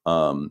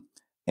 And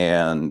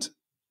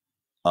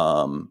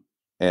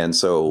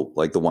so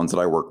like the ones that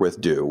I work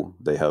with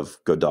they have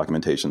good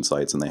documentation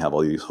sites, and they have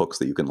all these hooks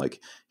that you can like,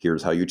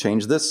 here's how you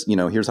change this,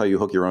 here's how you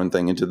hook your own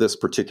thing into this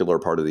particular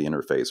part of the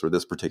interface or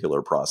this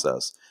particular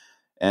process.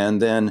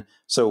 And then,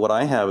 so what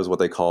I have is what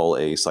they call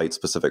a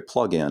site-specific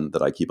plugin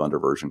that I keep under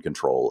version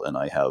control, and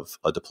I have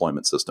a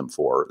deployment system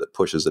for that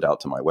pushes it out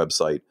to my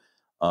website.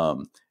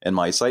 And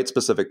my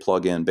site-specific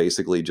plugin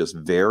basically just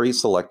very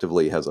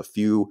selectively has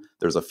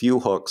there's a few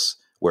hooks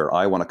where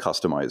I want to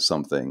customize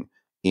something,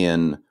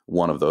 in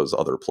one of those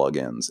other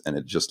plugins, and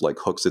it just like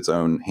hooks its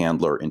own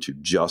handler into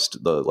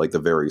just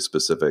the very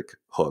specific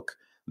hook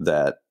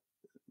that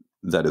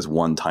is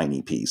one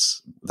tiny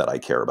piece that I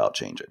care about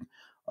changing.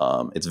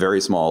 It's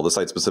very small. The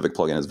site-specific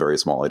plugin is very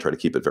small. I try to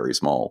keep it very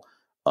small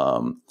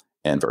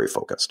and very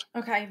focused.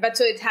 Okay, but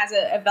so it has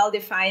a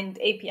well-defined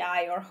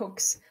API or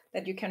hooks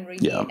that you can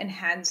really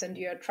enhance, and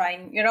you're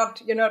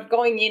not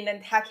going in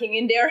and hacking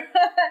in their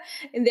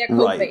in their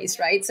code base,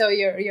 right? So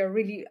you're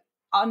really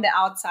on the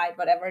outside,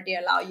 whatever they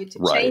allow you to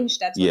change.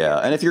 That's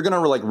what and if you're going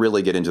to like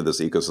really get into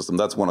this ecosystem,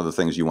 that's one of the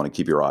things you want to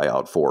keep your eye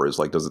out for. Is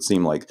like, does it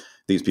seem like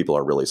these people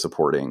are really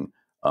supporting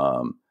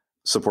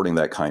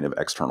that kind of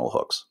external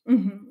hooks?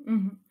 Mm-hmm,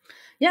 mm-hmm.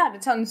 Yeah,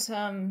 that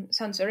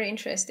sounds very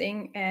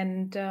interesting,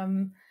 and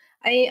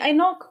I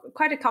know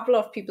quite a couple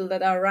of people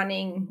that are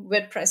running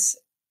WordPress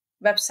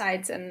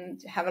websites and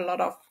have a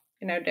lot of,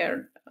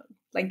 their,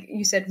 like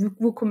you said,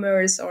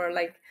 WooCommerce or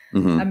like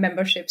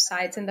membership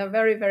sites, and they're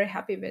very, very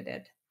happy with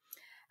it.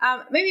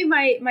 Maybe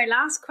my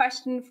last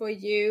question for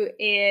you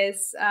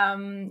is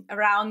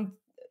around,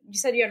 you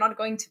said you're not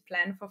going to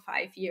plan for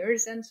 5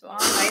 years and so on,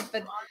 right?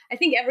 But I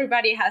think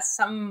everybody has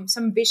some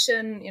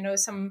vision,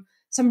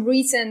 some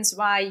reasons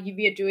why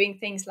we are doing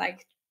things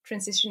like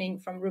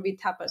transitioning from Ruby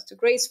Tapas to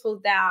Graceful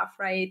Dev,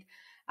 right?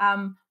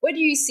 Where do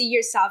you see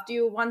yourself? Do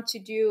you want to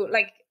do,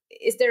 like,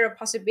 is there a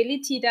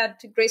possibility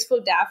that Graceful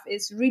Dev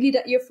is really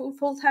your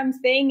full-time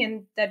thing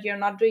and that you're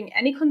not doing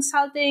any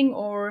consulting?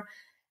 Or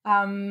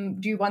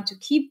do you want to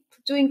keep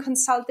doing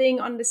consulting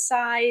on the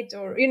side?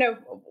 Or,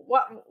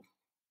 where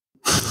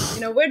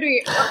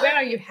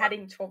are you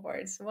heading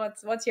towards?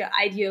 What's your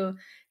ideal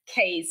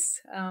case?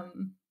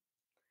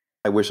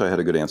 I wish I had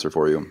a good answer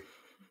for you.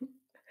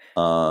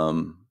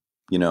 I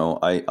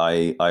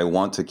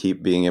want to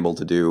keep being able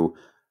to do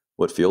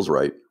what feels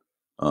right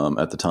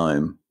at the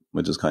time,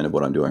 which is kind of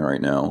what I'm doing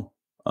right now.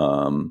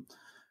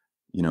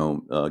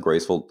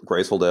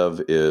 Graceful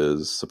Dev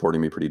is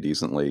supporting me pretty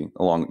decently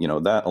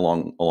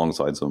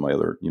alongside some of my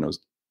other,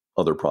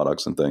 other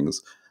products and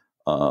things.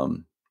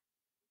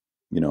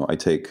 I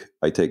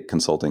take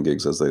consulting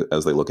gigs as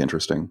they look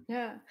interesting.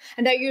 Yeah.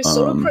 And are you a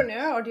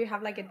solopreneur, or do you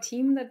have like a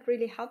team that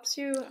really helps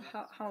you?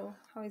 How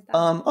is that?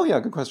 Oh yeah,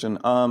 good question.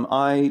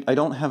 I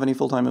don't have any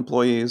full-time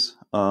employees.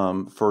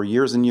 For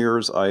years and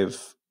years,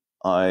 I've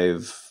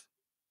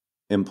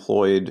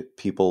employed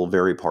people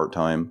very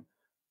part-time,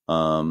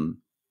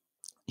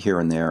 here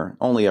and there.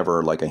 Only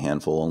ever like a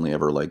handful. Only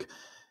ever like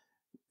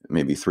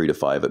maybe 3 to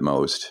 5 at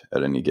most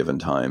at any given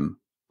time.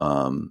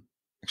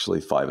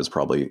 Actually, 5 is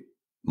probably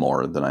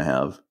more than I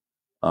have.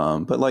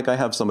 But like I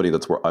have somebody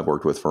I've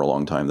worked with for a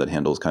long time that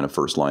handles kind of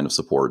first line of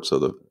support.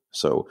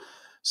 So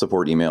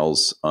support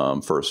emails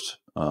first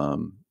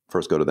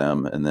go to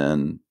them, and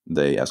then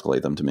they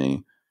escalate them to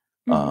me.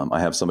 I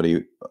have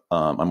somebody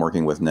I'm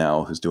working with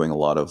now who's doing a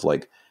lot of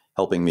like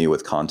helping me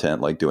with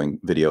content, like doing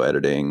video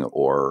editing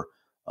or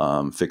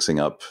fixing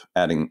up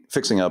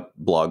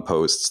blog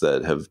posts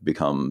that have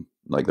become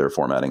like their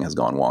formatting has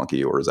gone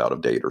wonky or is out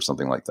of date or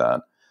something like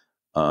that.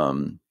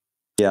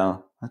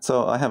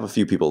 So I have a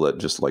few people that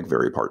just like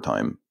very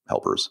part-time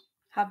helpers.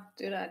 Have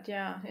to do that.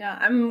 Yeah.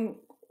 I'm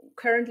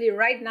currently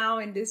right now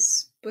in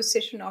this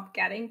position of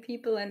getting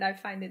people, and I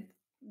find it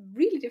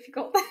really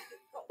difficult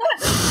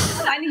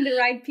finding the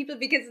right people,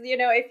 because,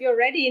 if you're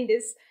already in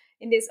this,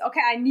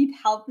 okay, I need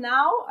help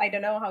now. I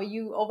don't know how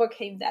you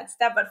overcame that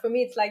step, but for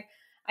me, it's like,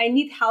 I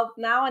need help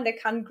now and I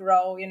can't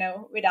grow,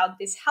 without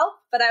this help.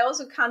 But I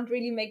also can't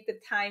really make the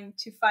time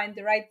to find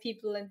the right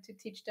people and to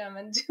teach them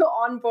and to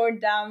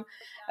onboard them.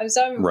 I'm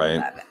sorry. Right.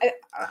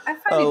 I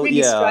find it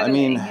really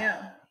struggling.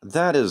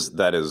 That is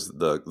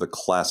the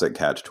classic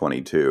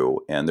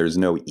catch-22, and there's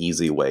no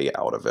easy way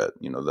out of it.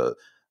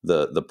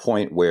 The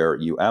point where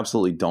you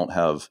absolutely don't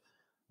have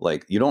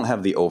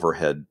the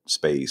overhead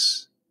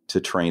space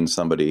to train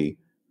somebody,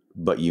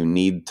 but you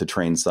need to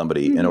train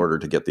somebody in order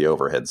to get the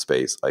overhead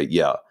space.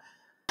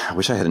 I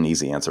wish I had an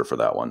easy answer for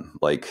that one.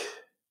 Like,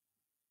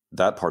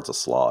 that part's a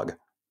slog.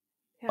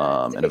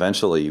 And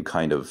eventually you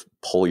kind of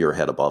pull your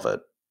head above it.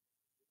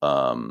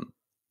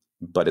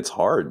 But it's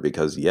hard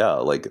because,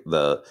 like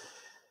the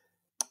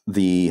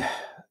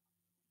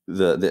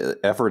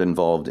effort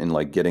involved in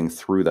like getting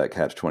through that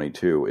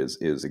catch-22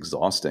 is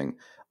exhausting.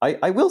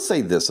 I will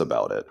say this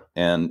about it,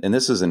 and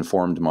this has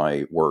informed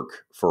my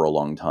work for a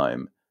long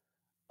time.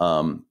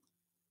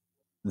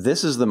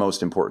 This is the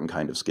most important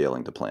kind of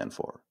scaling to plan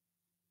for.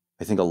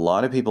 I think a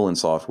lot of people in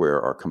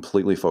software are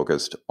completely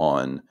focused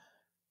on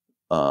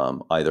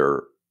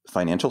either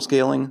financial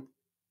scaling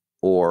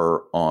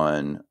or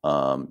on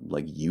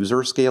like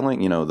user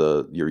scaling,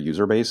 your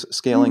user base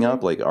scaling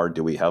up. Like,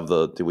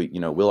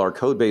 will our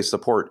code base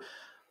support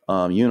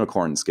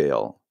unicorn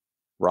scale,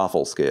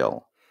 raffle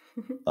scale?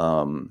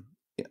 And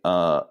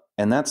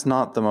that's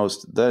not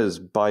that is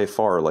by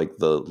far like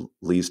the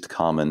least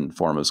common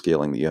form of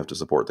scaling that you have to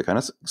support. The kind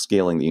of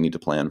scaling that you need to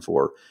plan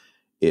for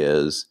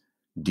is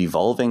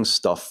devolving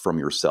stuff from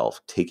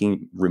yourself,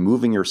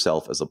 removing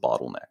yourself as a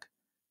bottleneck.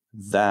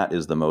 That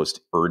is the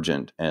most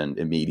urgent and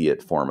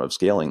immediate form of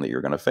scaling that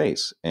you're going to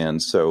face. And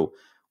so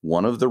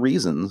one of the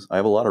reasons, I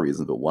have a lot of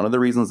reasons, but one of the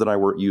reasons that I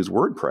use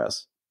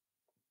WordPress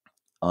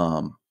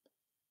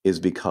is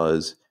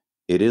because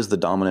it is the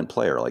dominant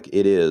player. Like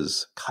it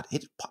is, God,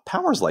 it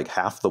powers like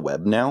half the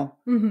web now.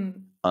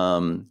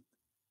 And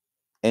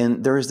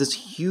there is this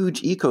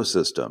huge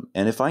ecosystem.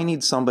 And if I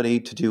need somebody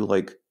to do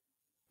like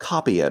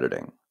copy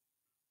editing,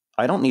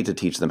 I don't need to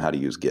teach them how to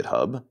use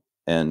GitHub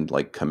and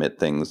like commit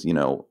things, you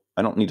know,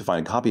 I don't need to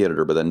find a copy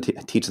editor, but then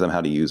teach them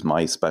how to use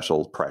my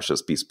special,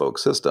 precious, bespoke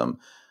system.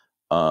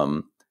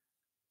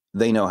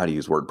 They know how to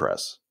use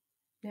WordPress.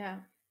 Yeah.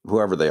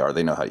 Whoever they are,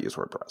 they know how to use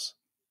WordPress.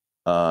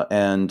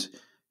 And,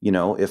 you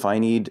know, if I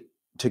need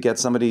to get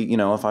somebody, you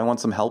know, if I want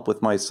some help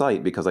with my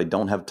site because I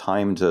don't have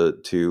time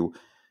to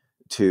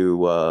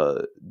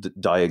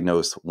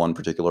diagnose one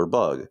particular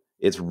bug,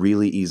 it's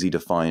really easy to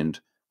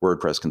find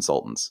WordPress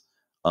consultants.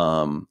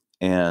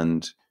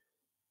 And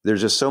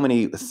there's just so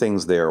many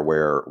things there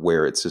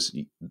where it's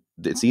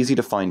easy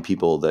to find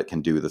people that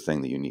can do the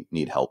thing that you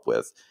need help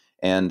with.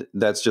 And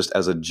that's just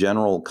as a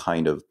general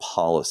kind of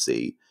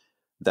policy,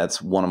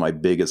 that's one of my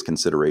biggest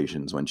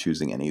considerations when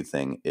choosing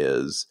anything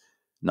is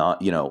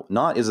not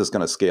is this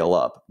going to scale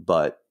up,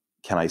 but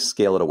can I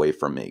scale it away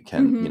from me?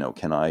 Can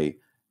I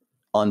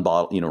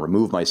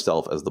remove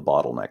myself as the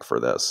bottleneck for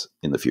this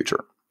in the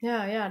future?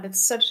 Yeah,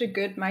 that's such a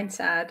good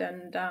mindset.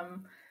 And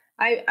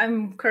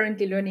I'm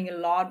currently learning a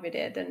lot with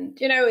it. And,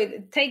 you know,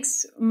 it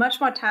takes much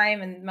more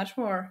time and much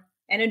more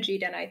energy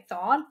than I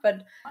thought.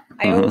 But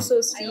I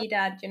also see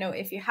that, you know,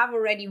 if you have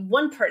already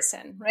one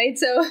person, right?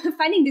 So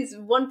finding this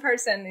one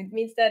person, it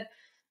means that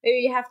maybe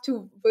you have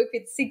to work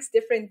with 6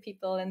 different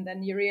people. And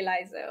then you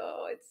realize,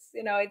 oh,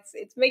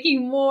 it's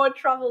making more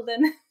trouble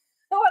than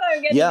what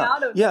I'm getting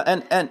out of it. Yeah.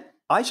 And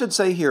I should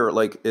say here,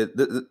 like,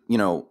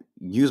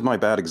 use my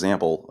bad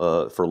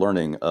example for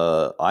learning.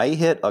 I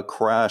hit a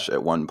crash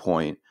at one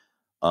point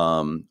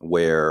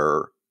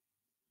where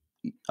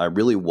I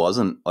really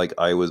wasn't like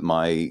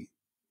my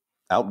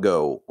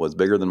outgo was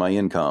bigger than my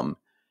income.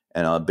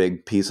 And a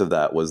big piece of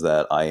that was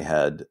that I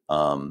had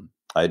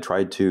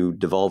tried to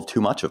devolve too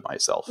much of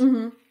myself.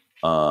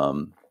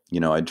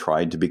 I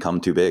tried to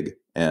become too big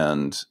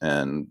and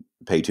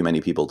pay too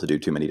many people to do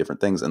too many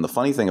different things. And the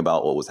funny thing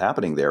about what was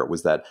happening there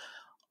was that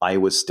I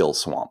was still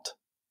swamped.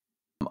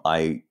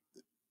 I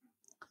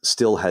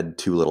still had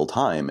too little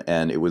time.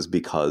 And it was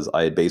because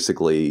I had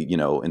basically,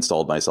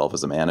 installed myself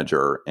as a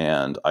manager,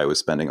 and I was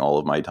spending all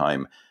of my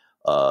time,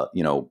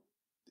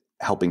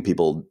 helping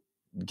people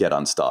get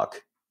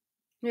unstuck.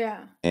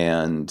 Yeah.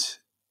 And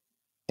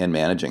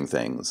managing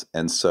things.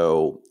 And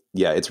so,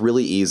 yeah, it's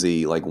really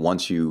easy. Like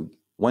once you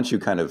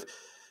kind of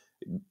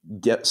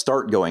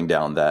start going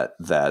down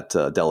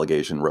that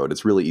delegation road,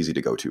 it's really easy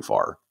to go too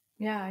far.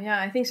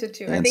 Yeah, I think so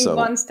too. I think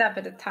one step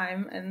at a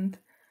time, and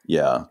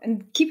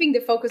keeping the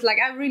focus. Like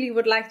I really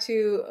would like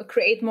to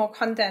create more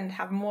content,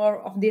 have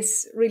more of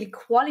this really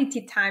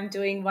quality time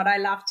doing what I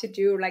love to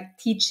do, like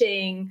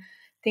teaching,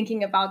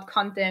 thinking about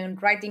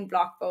content, writing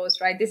blog posts,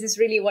 right? This is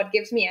really what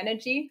gives me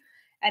energy,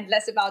 and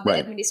less about the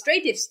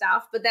administrative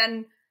stuff. But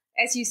then,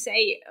 as you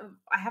say,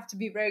 I have to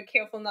be very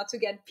careful not to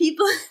get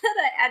people that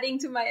are adding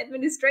to my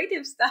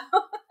administrative stuff.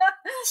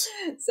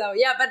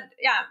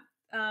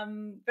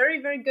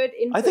 Very, very good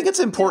input. I think it's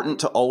important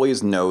to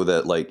always know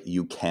that like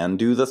you can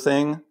do the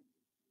thing.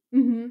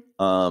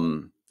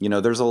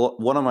 There's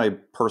one of my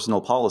personal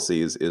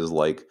policies is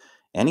like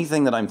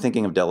anything that I'm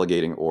thinking of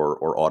delegating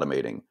or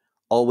automating,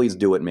 always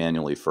do it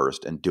manually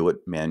first, and do it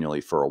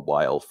manually for a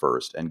while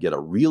first, and get a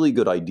really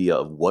good idea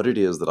of what it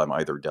is that I'm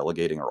either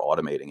delegating or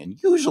automating.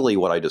 And usually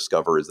what I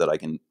discover is that I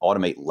can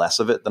automate less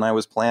of it than I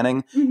was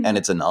planning, and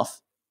it's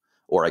enough,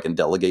 or I can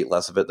delegate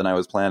less of it than I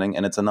was planning,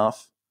 and it's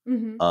enough.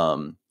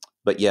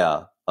 But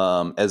yeah,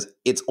 as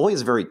it's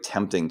always very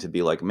tempting to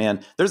be like,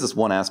 man, there's this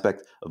one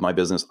aspect of my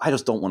business I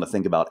just don't want to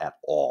think about at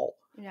all.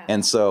 Yeah.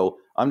 And so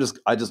I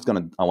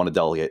want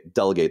to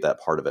delegate that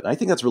part of it. And I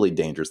think that's really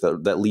dangerous.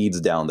 That leads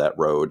down that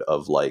road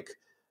of like,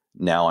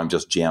 now I'm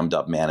just jammed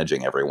up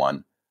managing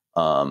everyone,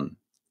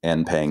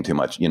 and paying too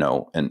much,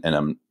 and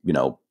I'm,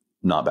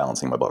 not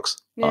balancing my books.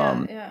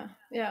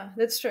 Yeah,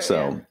 that's true.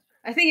 So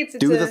I think it's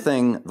do the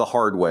thing the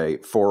hard way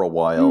for a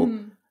while.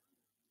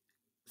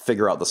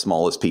 Figure out the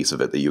smallest piece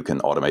of it that you can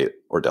automate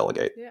or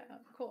delegate. Yeah,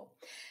 cool.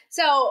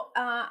 So,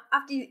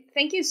 Avdi,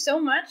 thank you so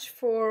much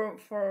for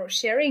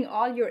sharing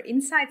all your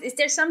insights. Is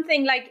there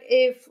something like,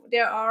 if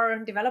there are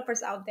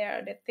developers out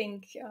there that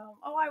think,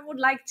 I would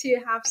like to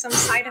have some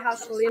side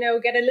hustle,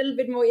 get a little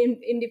bit more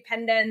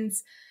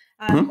independence,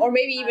 or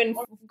maybe even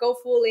go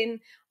full in.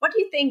 What do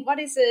you think? What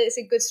is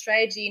a good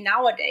strategy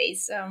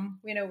nowadays?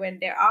 When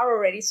there are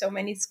already so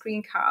many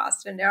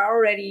screencasts, when there are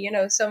already,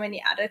 so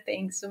many other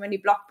things, so many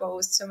blog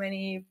posts, so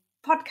many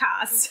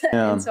podcasts,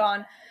 and so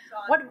on.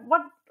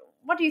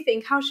 What do you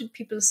think? How should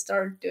people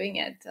start doing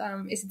it?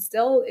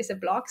 Is a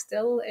blog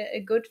still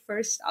a good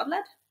first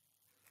outlet?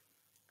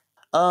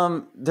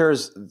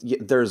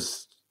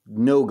 There's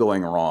no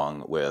going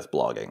wrong with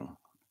blogging.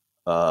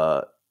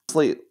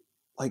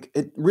 Like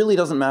it really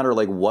doesn't matter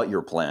like what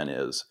your plan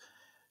is.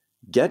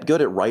 Get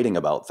good at writing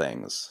about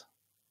things.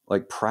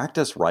 like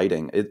practice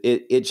writing.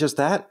 It just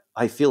that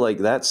I feel like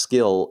that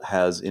skill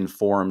has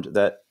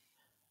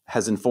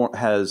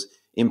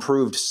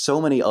improved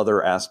so many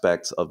other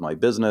aspects of my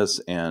business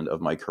and of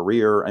my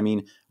career. I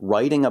mean,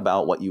 writing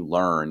about what you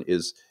learn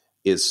is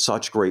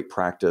such great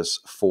practice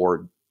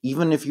for,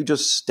 even if you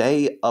just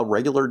stay a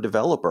regular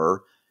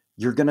developer,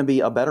 you're going to be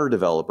a better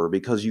developer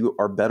because you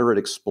are better at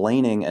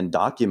explaining and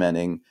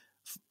documenting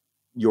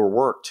your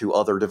work to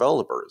other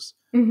developers.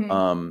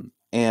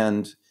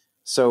 And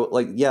so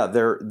like, yeah,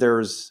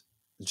 there's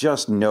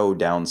just no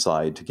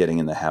downside to getting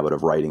in the habit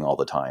of writing all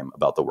the time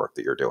about the work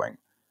that you're doing.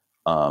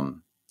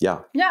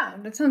 Yeah,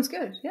 that sounds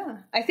good. Yeah,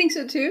 I think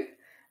so too.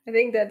 I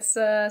think that's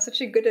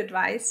such a good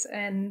advice.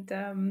 And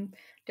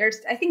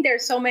I think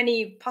there's so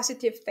many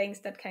positive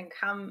things that can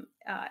come,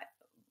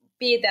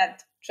 be it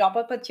that job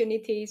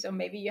opportunities, or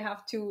maybe you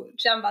have to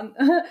jump on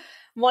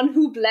one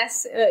hoop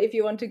less if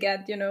you want to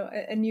get,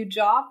 a new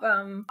job.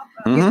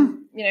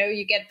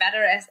 You get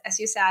better, as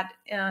you said,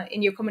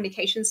 in your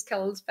communication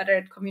skills, better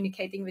at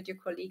communicating with your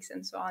colleagues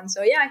and so on.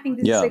 So yeah, I think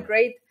this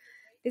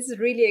is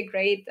really a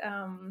great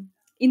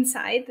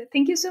insight.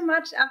 Thank you so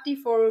much, Avdi,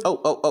 for.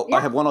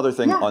 I have one other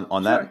thing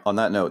on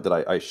that note that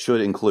I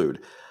should include.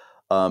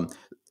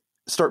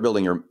 Start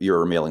building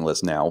your mailing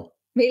list now.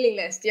 Mailing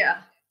list,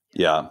 yeah.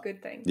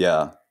 Good thing.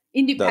 Yeah.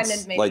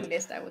 Independent mailing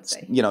list, I would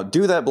say.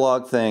 Do that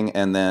blog thing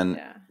and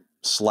then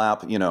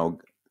slap,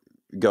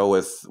 go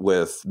with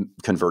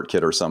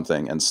ConvertKit or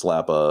something and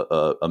slap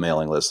a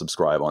mailing list,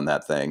 subscribe on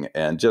that thing,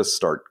 and just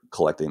start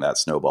collecting that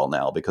snowball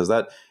now, because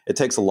it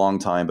takes a long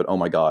time, but oh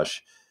my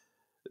gosh,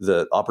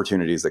 the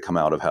opportunities that come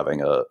out of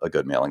having a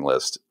good mailing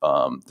list,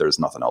 there's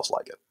nothing else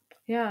like it.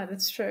 Yeah,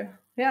 that's true.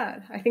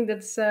 Yeah, I think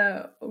that's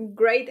a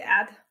great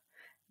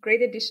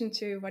addition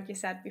to what you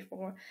said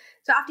before.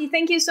 So Avdi,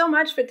 thank you so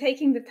much for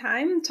taking the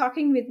time,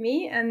 talking with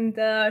me, and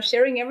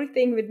sharing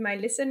everything with my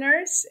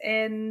listeners.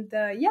 And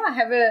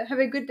have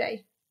a good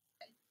day.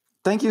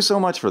 Thank you so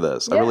much for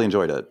this. I really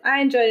enjoyed it.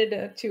 I enjoyed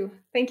it too.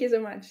 Thank you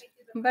so much.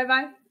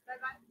 Bye-bye.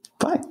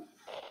 Bye.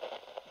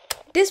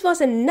 This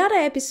was another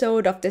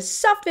episode of the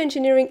Software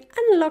Engineering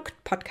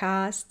Unlocked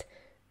podcast.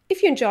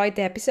 If you enjoyed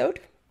the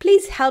episode,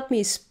 please help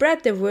me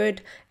spread the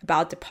word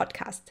about the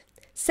podcast.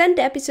 Send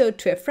the episode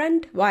to a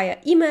friend via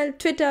email,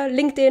 Twitter,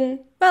 LinkedIn,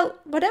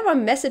 whatever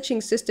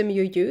messaging system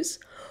you use,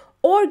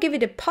 or give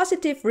it a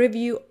positive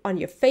review on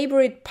your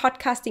favorite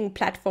podcasting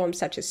platform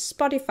such as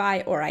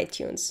Spotify or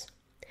iTunes.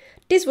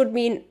 This would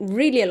mean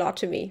really a lot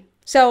to me.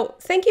 So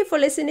thank you for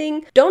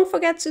listening. Don't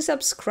forget to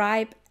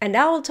subscribe, and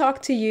I will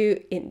talk to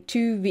you in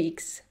 2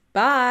 weeks.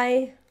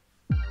 Bye.